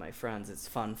told my friends, it's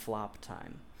fun flop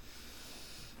time.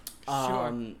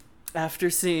 Sure. After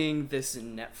seeing this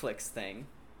Netflix thing,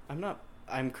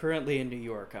 I'm currently in New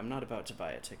York. I'm not about to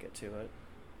buy a ticket to it.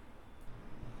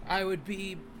 I would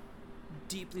be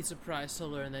deeply surprised to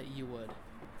learn that you would.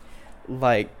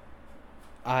 Like,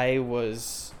 I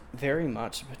was very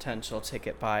much a potential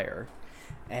ticket buyer,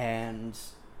 and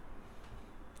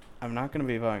I'm not going to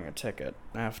be buying a ticket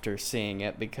after seeing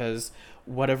it because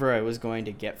whatever I was going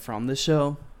to get from the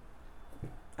show,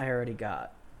 I already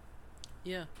got.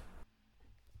 Yeah.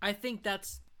 I think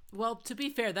well, to be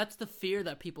fair, that's the fear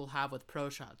that people have with pro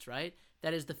shots, right?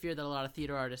 That is the fear that a lot of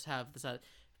theater artists have. That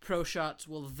pro shots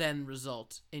will then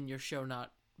result in your show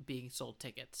not being sold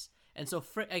tickets. And so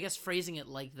I guess phrasing it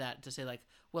like that to say like,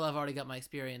 well, I've already got my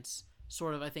experience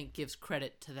sort of, I think, gives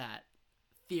credit to that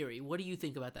theory. What do you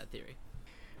think about that theory?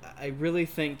 I really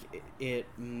think it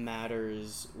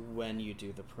matters when you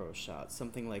do the pro shot.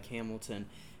 Something like Hamilton,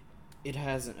 it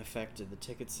hasn't affected the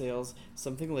ticket sales.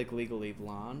 Something like Legally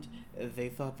Blonde, they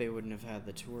thought they wouldn't have had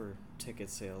the tour ticket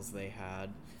sales they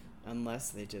had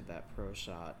unless they did that pro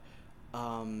shot.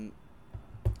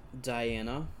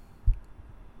 Diana,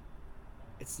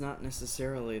 it's not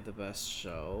necessarily the best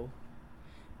show,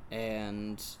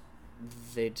 and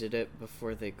they did it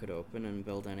before they could open and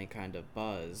build any kind of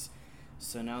buzz.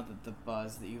 So now that the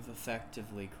buzz that you've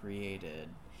effectively created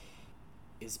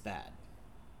is bad.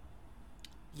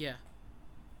 Yeah.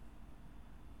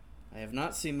 I have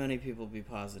not seen many people be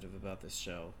positive about this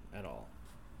show at all.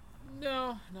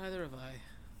 No, neither have I.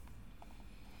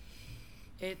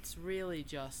 It's really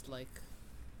just like,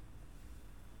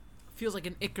 feels like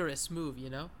an Icarus move,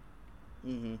 you know?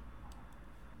 Mm-hmm.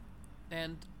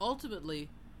 And ultimately,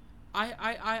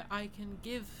 I can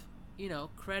give,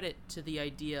 credit to the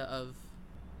idea of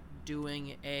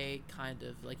doing a kind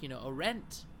of like, a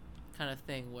Rent kind of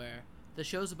thing where the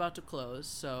show's about to close,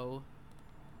 so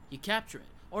you capture it.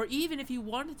 Or even if you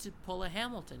wanted to pull a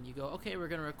Hamilton, you go, okay, we're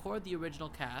going to record the original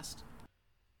cast,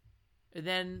 and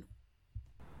then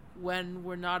when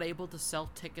we're not able to sell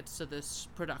tickets to this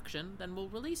production, then we'll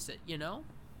release it, you know?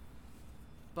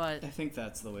 But I think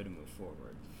that's the way to move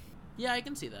forward. yeah, I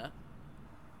can see that.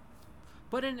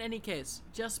 But in any case,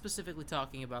 just specifically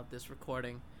talking about this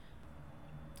recording,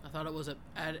 I thought it was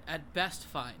at best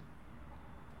fine.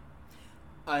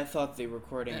 I thought the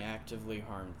recording actively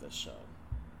harmed the show.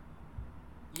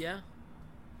 Yeah?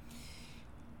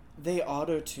 They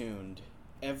auto-tuned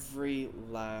every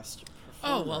last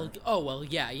performer. Oh well,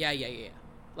 yeah.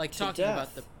 Like To talking death.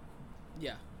 about the,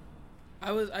 yeah.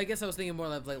 I guess I was thinking more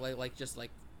like just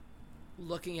like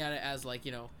looking at it as like,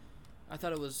 you know, I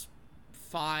thought it was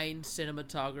fine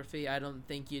cinematography. I don't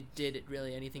think you did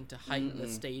really anything to heighten the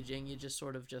staging. You just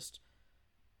sort of just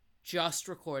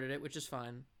recorded it, which is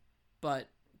fine. But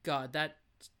God, that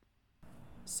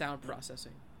sound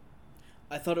processing.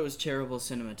 I thought it was terrible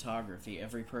cinematography.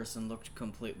 Every person looked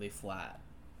completely flat.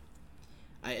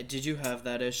 Did you have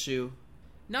that issue?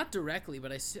 Not directly,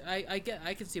 but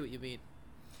I can see what you mean.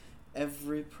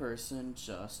 Every person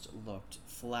just looked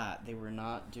flat. They were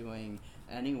not doing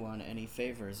anyone any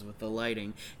favors with the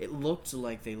lighting. It looked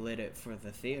like they lit it for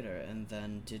the theater and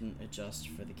then didn't adjust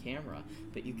for the camera.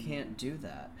 But you can't do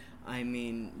that. I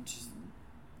mean, just,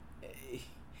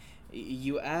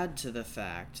 you add to the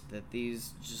fact that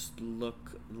these just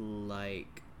look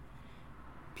like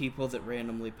people that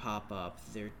randomly pop up.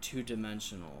 They're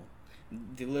two-dimensional.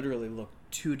 They literally look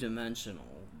two-dimensional.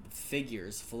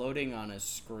 Figures floating on a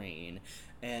screen,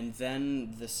 and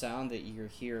then the sound that you're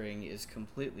hearing is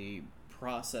completely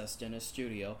processed in a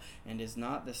studio and is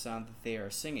not the sound that they are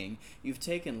singing. You've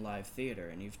taken live theater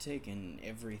and you've taken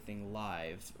everything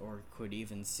live, or could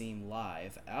even seem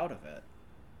live, out of it.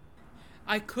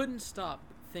 I couldn't stop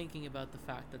thinking about the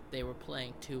fact that they were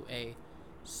playing to a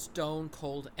stone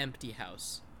cold empty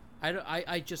house.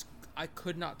 I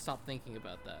could not stop thinking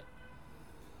about that.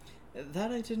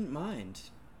 That I didn't mind.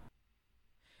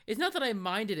 It's not that I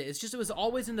minded it. It's just it was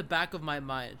always in the back of my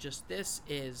mind. Just this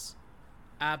is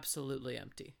absolutely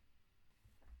empty.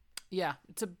 Yeah,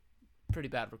 it's a pretty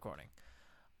bad recording.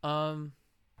 For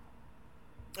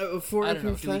I a don't know, do we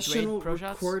grade professional pro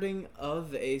shots? recording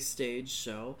of a stage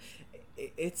show,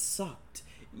 it sucked.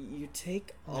 You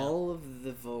take No. all of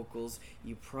the vocals,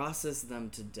 you process them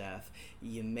to death,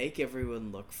 you make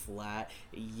everyone look flat,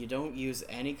 you don't use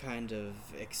any kind of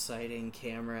exciting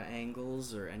camera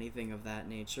angles or anything of that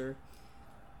nature.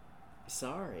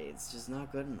 Sorry, it's just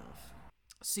not good enough.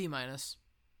 C minus.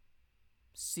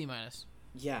 C minus.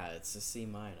 Yeah, it's a C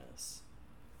minus.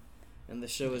 And the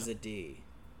show is a D.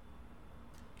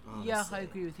 Yeah, Honestly. I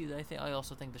agree with you. I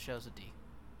also think the show's a D.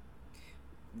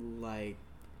 Like,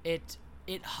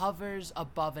 It hovers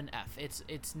above an F.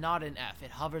 It's not an F.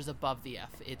 It hovers above the F.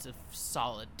 It's a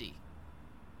solid D.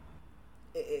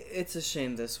 it's a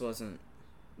shame this wasn't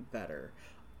better.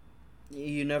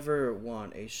 You never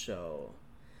want a show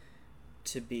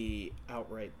to be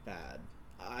outright bad.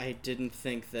 I didn't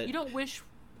think that... You don't wish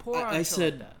poor on I a show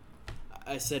said like that.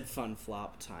 I said fun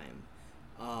flop time.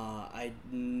 I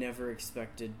never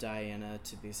expected Diana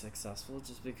to be successful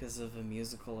just because of a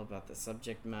musical about the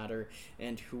subject matter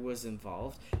and who was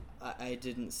involved. I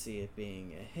didn't see it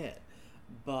being a hit,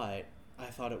 but I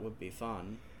thought it would be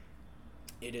fun.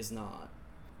 It is not.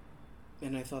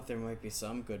 And I thought there might be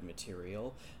some good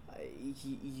material.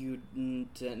 You'd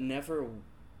never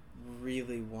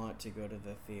really want to go to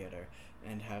the theater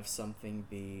and have something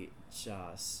be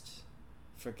just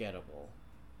forgettable.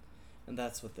 And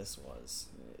that's what this was.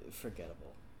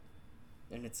 Forgettable.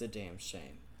 And it's a damn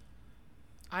shame.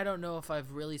 I don't know if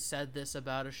I've really said this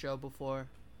about a show before,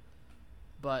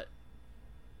 but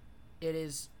it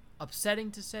is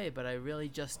upsetting to say, but I really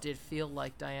just did feel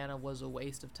like Diana was a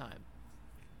waste of time.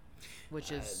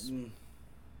 Which is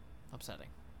upsetting.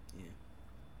 Yeah.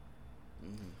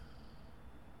 Mm-hmm.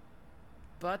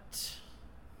 But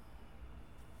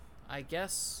I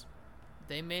guess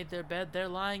they made their bed, they're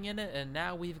lying in it, and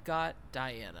now we've got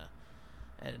Diana.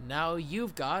 And now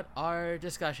you've got our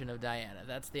discussion of Diana.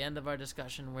 That's the end of our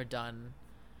discussion. We're done.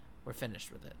 We're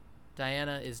finished with it.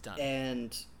 Diana is done.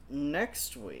 And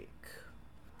next week,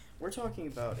 we're talking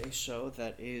about a show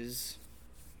that is,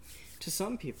 to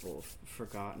some people,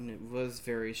 forgotten. It was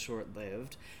very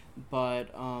short-lived, but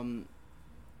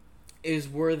is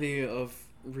worthy of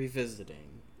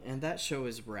revisiting. And that show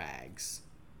is Rags.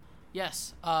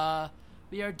 Yes,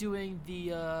 we are doing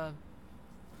the,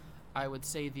 I would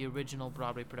say the original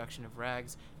Broadway production of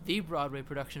Rags. The Broadway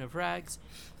production of Rags.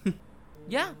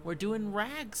 Yeah, we're doing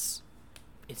Rags.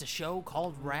 It's a show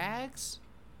called Rags.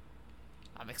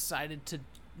 I'm excited to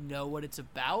know what it's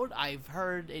about. I've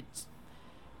heard it's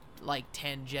like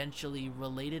tangentially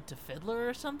related to Fiddler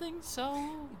or something.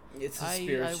 So It's a I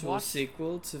spiritual watched...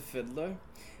 sequel to Fiddler.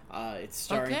 It's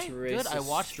starring Teresa good. I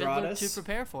watched Fiddler Stratus. to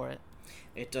prepare for it.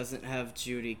 It doesn't have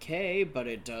Judy Kaye, but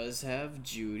it does have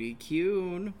Judy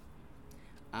Kuhn.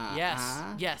 Yes.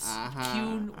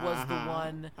 Kuhn was the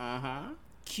one.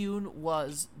 Kuhn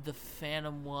was the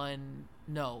Phantom one.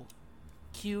 No.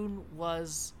 Kuhn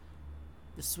was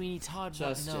the Sweeney Todd one.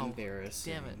 Just No.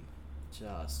 embarrassing. Damn it.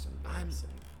 Just embarrassing.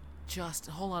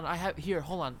 Hold on.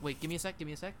 Hold on. Wait, give me a sec.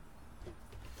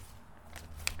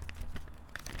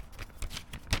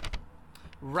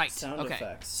 Right. Sound okay.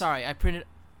 effects. Sorry, I printed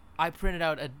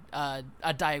out a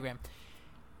diagram.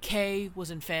 K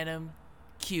was in Phantom,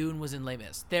 Kuhn was in Les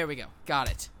Mis. There we go. Got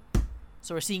it.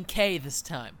 So we're seeing K this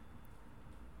time.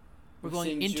 We're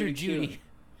going into Judy.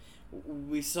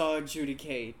 We saw Judy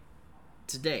Kaye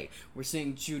today. We're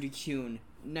seeing Judy Kuhn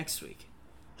next week.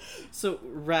 So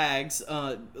Rags,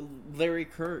 Larry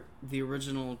Kurt, the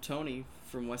original Tony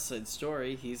from West Side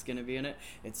Story, he's gonna be in it.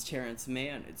 It's Terrence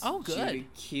Mann. It's Judy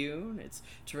Kuhn. It's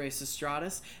Teresa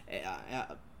Stratus.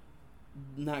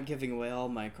 Not giving away all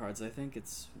my cards. I think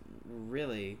it's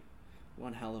really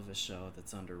one hell of a show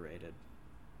that's underrated.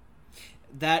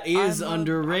 That is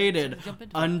underrated.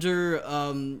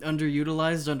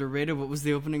 Underutilized, underrated. What was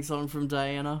the opening song from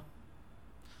Diana?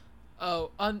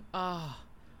 Oh,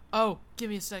 give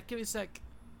me a sec.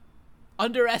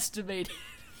 Underestimated.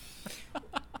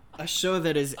 A show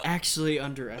that is actually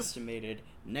underestimated.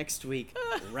 Next week,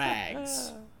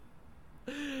 Rags.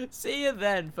 See you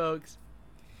then, folks.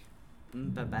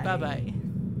 Bye-bye. Bye-bye.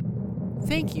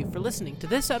 Thank you for listening to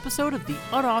this episode of the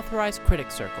Unauthorized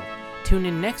Critic Circle. Tune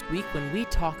in next week when we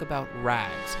talk about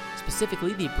Rags,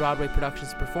 specifically the Broadway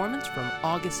production's performance from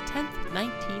August 10th,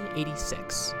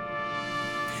 1986.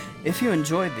 If you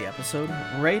enjoyed the episode,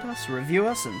 rate us, review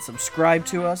us, and subscribe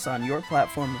to us on your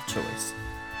platform of choice.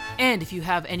 And if you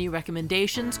have any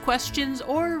recommendations, questions,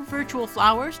 or virtual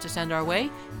flowers to send our way,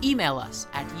 email us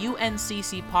at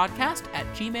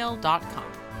unccpodcast@gmail.com.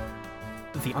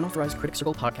 The Unauthorized Critic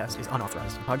Circle podcast is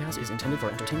unauthorized. The podcast is intended for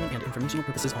entertainment and informational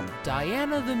purposes only.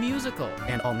 Diana the Musical.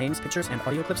 And all names, pictures, and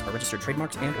audio clips are registered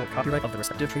trademarks and or copyright of the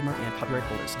respective trademark and copyright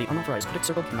holders. The Unauthorized Critic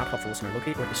Circle cannot help the listener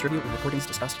locate or distribute the recordings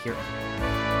discussed herein.